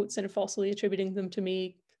 making up quotes and falsely attributing them to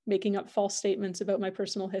me, making up false statements about my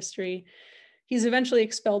personal history. He's eventually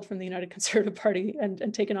expelled from the United Conservative Party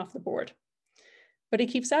and taken off the board. But he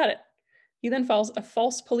keeps at it. He then files a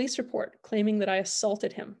false police report claiming that I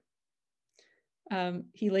assaulted him.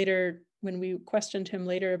 He later, when we questioned him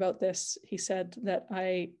later about this, he said that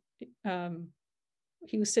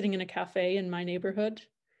he was sitting in a cafe in my neighborhood,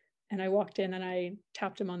 and I walked in and I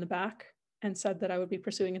tapped him on the back and said that I would be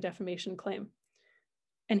pursuing a defamation claim.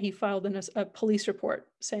 And he filed a police report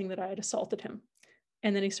saying that I had assaulted him.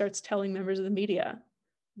 And then he starts telling members of the media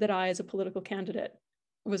that I, as a political candidate,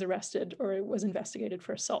 was arrested or was investigated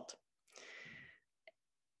for assault.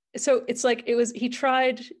 So it's like he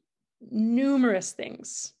tried numerous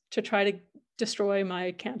things to try to destroy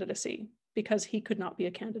my candidacy because he could not be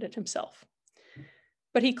a candidate himself.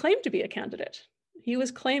 But he claimed to be a candidate. He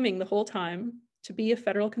was claiming the whole time to be a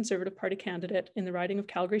federal Conservative Party candidate in the riding of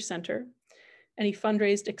Calgary Centre, and he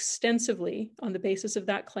fundraised extensively on the basis of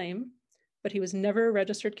that claim, but he was never a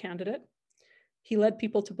registered candidate. He led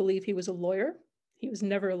people to believe he was a lawyer. He was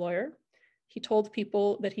never a lawyer. He told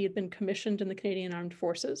people that he had been commissioned in the Canadian Armed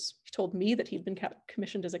Forces. He told me that he'd been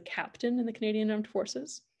commissioned as a captain in the Canadian Armed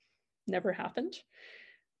Forces. Never happened.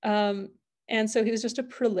 And so he was just a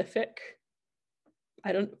prolific,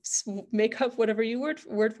 I don't make up whatever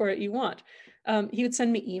word for it you want. He would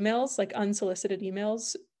send me emails, like unsolicited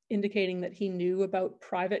emails, indicating that he knew about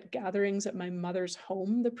private gatherings at my mother's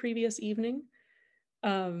home the previous evening.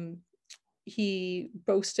 He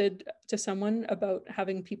boasted to someone about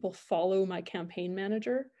having people follow my campaign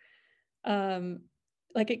manager.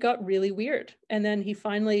 Like, it got really weird. And then he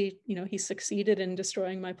finally, he succeeded in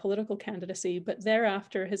destroying my political candidacy, but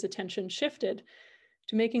thereafter his attention shifted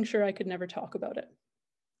to making sure I could never talk about it.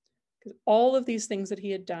 Because all of these things that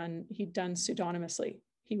he'd done pseudonymously.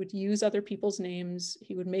 He would use other people's names.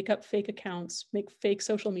 He would make up fake accounts, make fake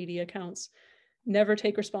social media accounts, never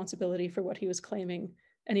take responsibility for what he was claiming.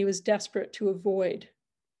 And he was desperate to avoid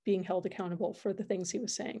being held accountable for the things he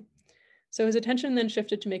was saying. So his attention then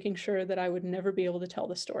shifted to making sure that I would never be able to tell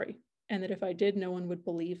the story, and that if I did, no one would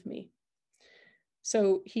believe me.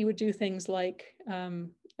 So he would do things like,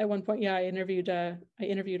 at one point, I interviewed a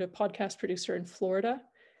podcast producer in Florida.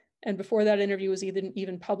 And before that interview was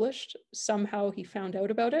even published, somehow he found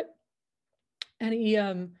out about it. And he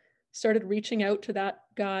started reaching out to that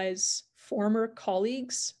guy's former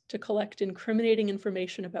colleagues to collect incriminating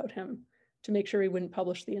information about him to make sure he wouldn't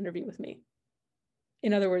publish the interview with me.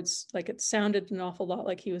 In other words, like, it sounded an awful lot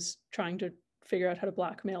like he was trying to figure out how to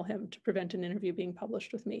blackmail him to prevent an interview being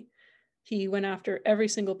published with me. He went after every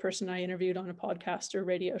single person I interviewed on a podcast or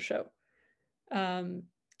radio show.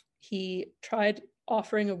 He tried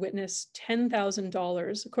offering a witness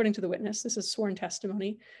 $10,000, according to the witness, this is sworn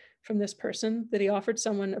testimony from this person, that he offered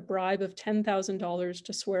someone a bribe of $10,000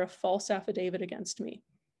 to swear a false affidavit against me.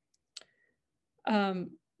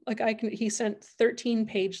 He sent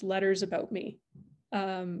 13-page letters about me,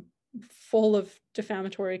 full of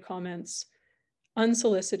defamatory comments,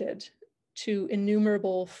 unsolicited, to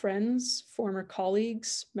innumerable friends, former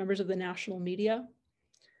colleagues, members of the national media.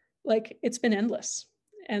 Like, it's been endless.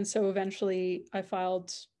 And so eventually I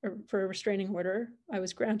filed for a restraining order. I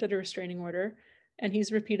was granted a restraining order, and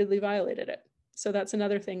he's repeatedly violated it. So that's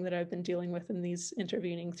another thing that I've been dealing with in these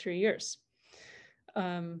intervening 3 years.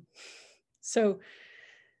 So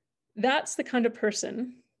that's the kind of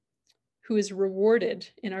person who is rewarded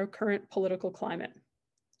in our current political climate.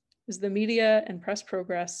 Is the media and Press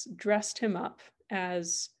Progress dressed him up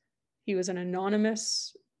as he was an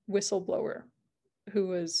anonymous whistleblower who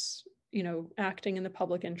was, acting in the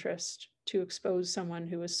public interest to expose someone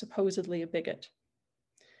who was supposedly a bigot.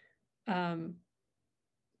 And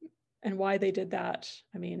why they did that,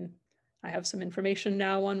 I have some information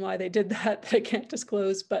now on why they did that I can't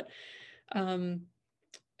disclose, but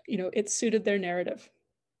it suited their narrative,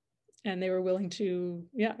 and they were willing to,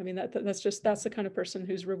 that's the kind of person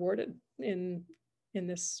who's rewarded in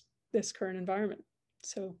this current environment.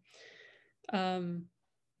 So,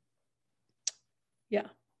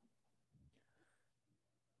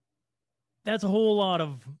 That's a whole lot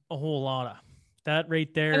of That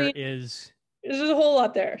right there I mean, is. There's a whole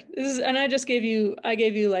lot there. And I gave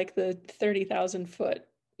you like the 30,000 foot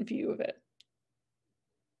view of it.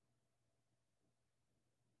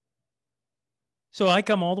 So I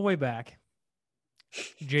come all the way back.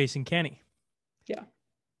 Jason Kenney. Yeah.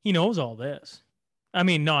 He knows all this. I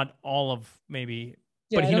mean, not all of maybe,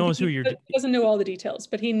 Yeah, but he knows who you're. He doesn't know all the details,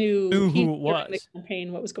 but he knew who it during was. the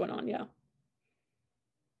campaign, what was going on. Yeah.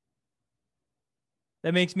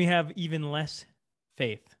 That makes me have even less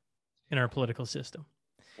faith in our political system.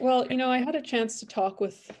 Well, I had a chance to talk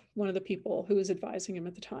with one of the people who was advising him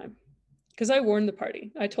at the time, because I warned the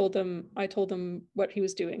party. I told them what he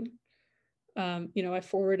was doing. I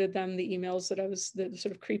forwarded them the emails the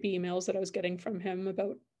sort of creepy emails that I was getting from him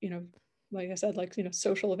about, like I said,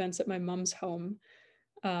 social events at my mom's home,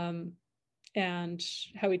 and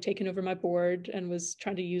how he'd taken over my board and was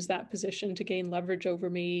trying to use that position to gain leverage over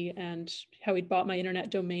me, and how he'd bought my internet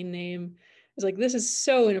domain name. I was like, this is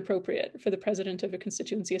so inappropriate for the president of a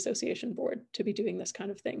constituency association board to be doing this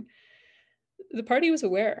kind of thing. The party was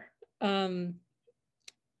aware.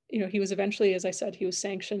 He was eventually, as I said, he was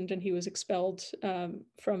sanctioned and he was expelled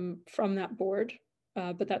from that board,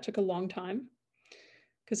 but that took a long time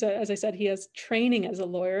because, as I said, he has training as a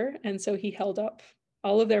lawyer, and so he held up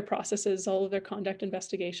all of their processes, all of their conduct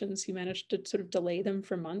investigations. He managed to sort of delay them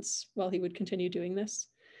for months while he would continue doing this.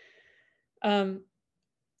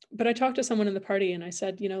 But I talked to someone in the party and I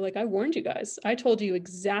said, I warned you guys. I told you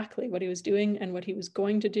exactly what he was doing and what he was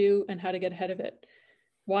going to do and how to get ahead of it.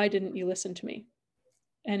 Why didn't you listen to me?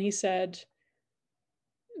 And he said,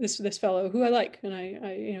 this fellow who I like,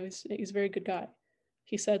 and he's a very good guy.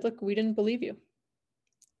 He said, look, we didn't believe you.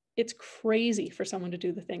 It's crazy for someone to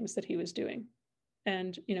do the things that he was doing.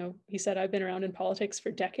 And, he said, I've been around in politics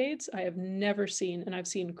for decades. I have never seen, and I've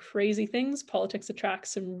seen crazy things. Politics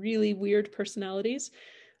attracts some really weird personalities.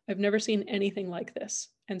 I've never seen anything like this.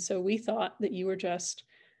 And so we thought that you were just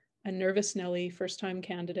a nervous Nelly, first-time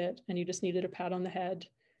candidate, and you just needed a pat on the head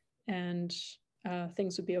and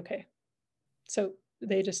things would be okay. So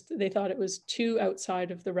they thought it was too outside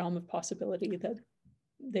of the realm of possibility that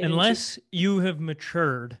they unless you have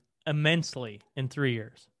matured immensely in 3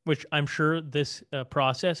 years, which I'm sure this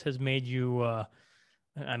process has made you, I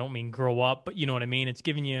don't mean grow up, but you know what I mean? It's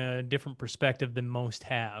given you a different perspective than most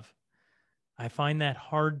have. I find that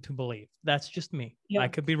hard to believe. That's just me. Yeah. I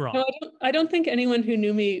could be wrong. No, I don't think anyone who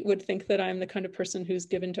knew me would think that I'm the kind of person who's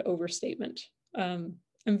given to overstatement.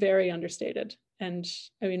 I'm very understated. And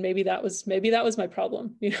I mean, maybe that was my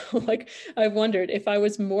problem. Like I've wondered if I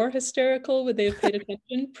was more hysterical, would they have paid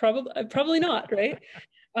attention? Probably not. Right.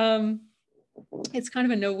 It's kind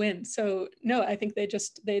of a no-win. So no, I think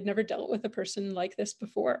they'd never dealt with a person like this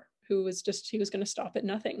before, who was he was going to stop at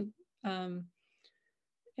nothing.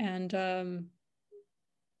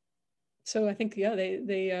 So I think,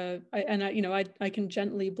 yeah, I can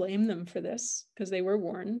gently blame them for this because they were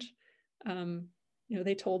warned.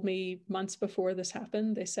 They told me months before this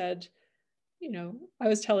happened, they said, I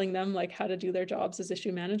was telling them like how to do their jobs as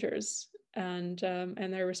issue managers. And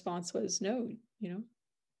their response was, no,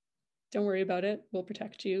 don't worry about it. We'll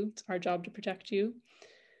protect you. It's our job to protect you.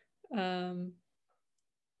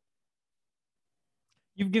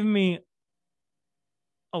 You've given me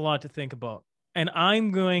a lot to think about. And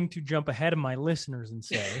I'm going to jump ahead of my listeners and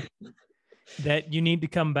say that you need to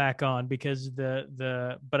come back on because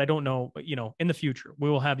but I don't know, in the future, we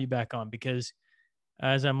will have you back on because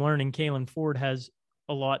as I'm learning, Kaylen Ford has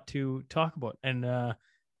a lot to talk about. And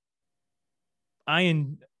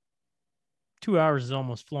in 2 hours has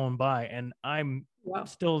almost flown by and I'm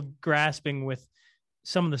still grasping with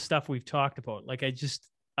some of the stuff we've talked about. Like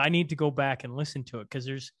I need to go back and listen to it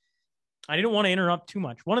because I didn't want to interrupt too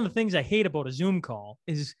much. One of the things I hate about a Zoom call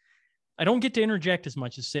is I don't get to interject as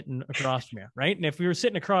much as sitting across from you, right? And if we were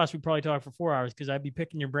sitting across, we'd probably talk for 4 hours because I'd be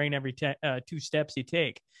picking your brain every 2 steps you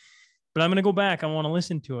take. But I'm going to go back. I want to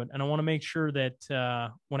listen to it. And I want to make sure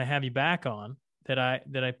that when I have you back on, that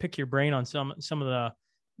I pick your brain on some of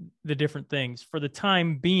the different things. For the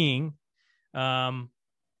time being, we're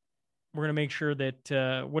going to make sure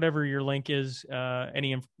that whatever your link is,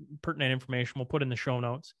 any pertinent information, we'll put in the show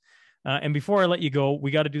notes. And before I let you go, we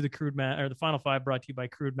got to do the Final Five brought to you by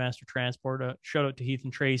Crude Master Transport. Shout out to Heath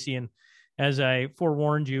and Tracy. And as I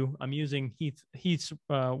forewarned you, I'm using Heath's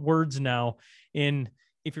words now. And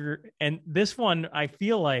this one, I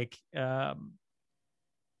feel like I'm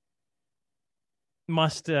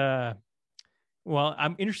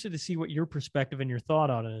interested to see what your perspective and your thought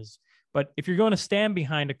on it is. But if you're going to stand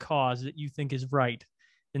behind a cause that you think is right,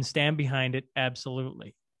 then stand behind it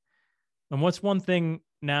absolutely. And what's one thing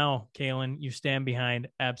now, Kaylen, you stand behind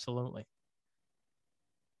absolutely?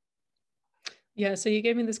 Yeah, so you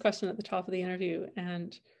gave me this question at the top of the interview,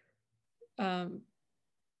 and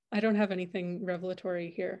I don't have anything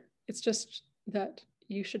revelatory here. It's just that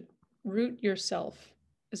you should root yourself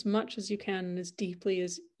as much as you can and as deeply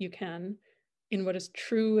as you can in what is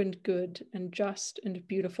true and good and just and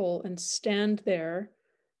beautiful, and stand there.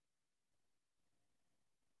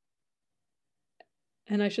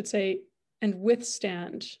 And I should say, and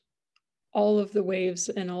withstand all of the waves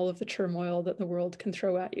and all of the turmoil that the world can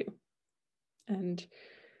throw at you. And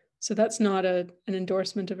so that's not an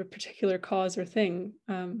endorsement of a particular cause or thing.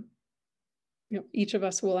 Each of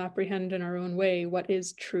us will apprehend in our own way what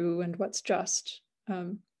is true and what's just,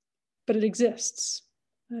 but it exists.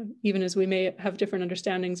 Even as we may have different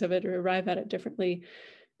understandings of it or arrive at it differently,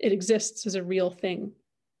 it exists as a real thing.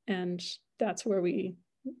 And that's where we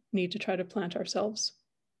need to try to plant ourselves.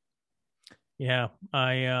 Yeah,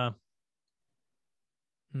 I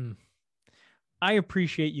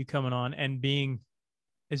appreciate you coming on and being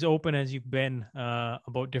as open as you've been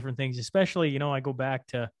about different things, especially, I go back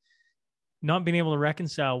to not being able to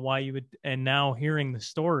reconcile why you would, and now hearing the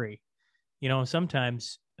story,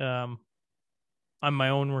 sometimes I'm my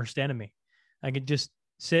own worst enemy. I could just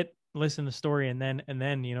sit, listen to the story, and then,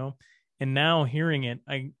 and now hearing it,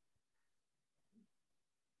 I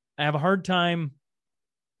have a hard time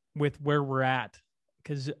with where we're at,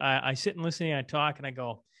 because I sit and listen and I talk and I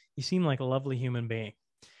go, you seem like a lovely human being,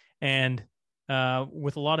 and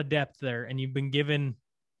with a lot of depth there, and you've been given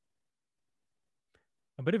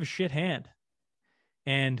a bit of a shit hand,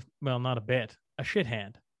 and well, not a bit, a shit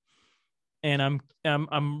hand. And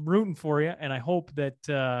I'm rooting for you, and I hope that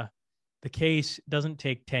the case doesn't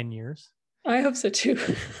take 10 years. I hope so too.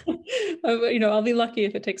 I'll be lucky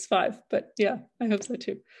if it takes 5, but yeah, I hope so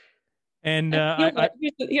too. And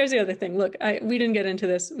here's the other thing. Look, we didn't get into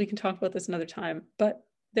this. We can talk about this another time, but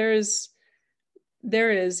there is,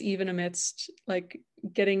 even amidst like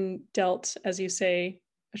getting dealt, as you say,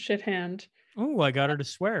 a shit hand. Oh, I got her to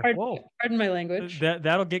swear. Pardon my language.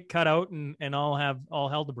 That'll get cut out, and I'll have all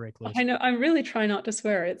hell to break loose. I know. I'm really trying not to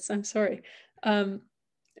swear. I'm sorry. No,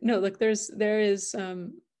 look, there is.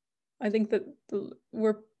 I think that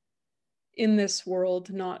we're in this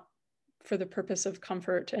world not for the purpose of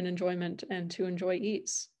comfort and enjoyment and to enjoy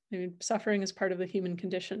ease. I mean, suffering is part of the human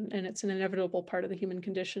condition, and it's an inevitable part of the human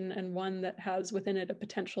condition, and one that has within it a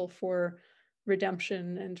potential for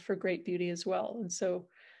redemption and for great beauty as well. And so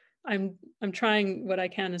I'm trying what I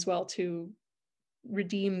can as well to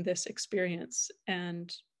redeem this experience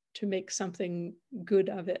and to make something good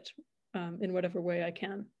of it in whatever way I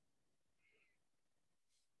can.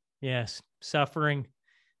 Yes, suffering.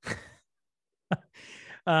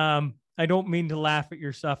 I don't mean to laugh at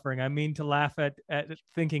your suffering. I mean to laugh at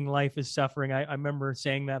thinking life is suffering. I remember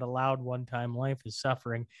saying that aloud one time, life is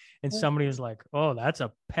suffering. And somebody was like, oh, that's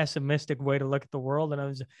a pessimistic way to look at the world.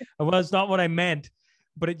 And well, it's not what I meant.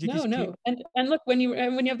 But no. And look, when you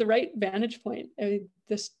have the right vantage point,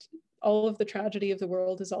 all of the tragedy of the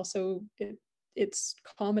world is also it's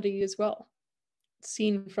comedy as well.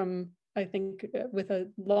 Seen from, I think, with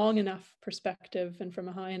a long enough perspective and from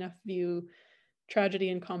a high enough view, tragedy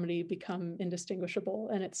and comedy become indistinguishable.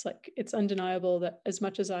 And it's undeniable that as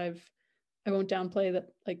much as I won't downplay that,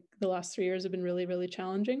 like, the last 3 years have been really, really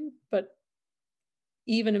challenging, but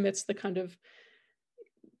even amidst the kind of,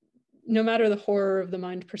 no matter the horror of the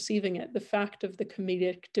mind perceiving it, the fact of the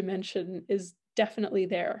comedic dimension is definitely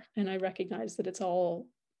there. And I recognize that it's all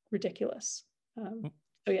ridiculous. So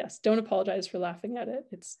yes, don't apologize for laughing at it.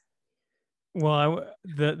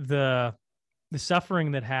 The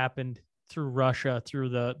suffering that happened through Russia, through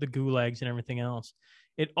the gulags and everything else,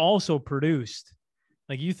 it also produced,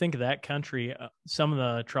 like, you think of that country, some of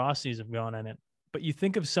the atrocities have gone in it, but you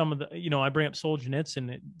think of some of the, I bring up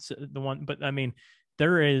Solzhenitsyn, it's the one, but I mean,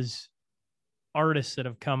 there is artists that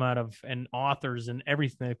have come out of, and authors and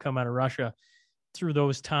everything that have come out of Russia through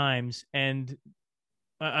those times. And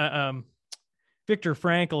Viktor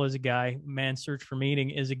Frankl is a guy, Man's Search for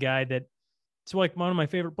Meaning is a guy that, it's like one of my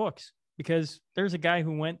favorite books, because there's a guy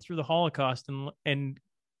who went through the Holocaust, and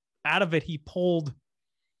out of it, he pulled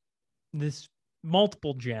this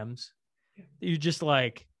multiple gems. You're just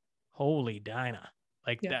like, holy Dinah.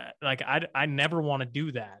 That. Like, I never want to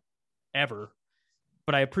do that ever.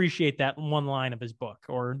 But I appreciate that one line of his book,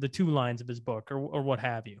 or the 2 lines of his book, or what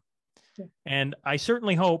have you. Yeah. And I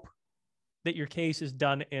certainly hope that your case is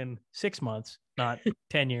done in 6 months, not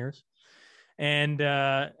 10 years. And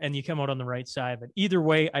you come out on the right side of it. Either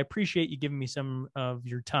way, I appreciate you giving me some of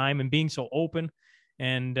your time and being so open.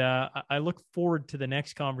 And I look forward to the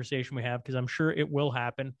next conversation we have, because I'm sure it will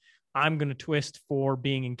happen. I'm going to twist for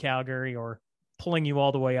being in Calgary or pulling you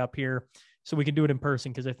all the way up here so we can do it in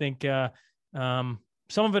person, because I think some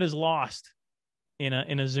of it is lost in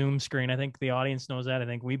a Zoom screen. I think the audience knows that. I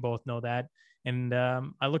think we both know that. And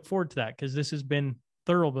I look forward to that because this has been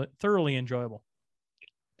thoroughly enjoyable.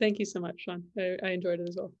 Thank you so much, Sean. I enjoyed it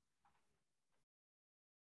as well.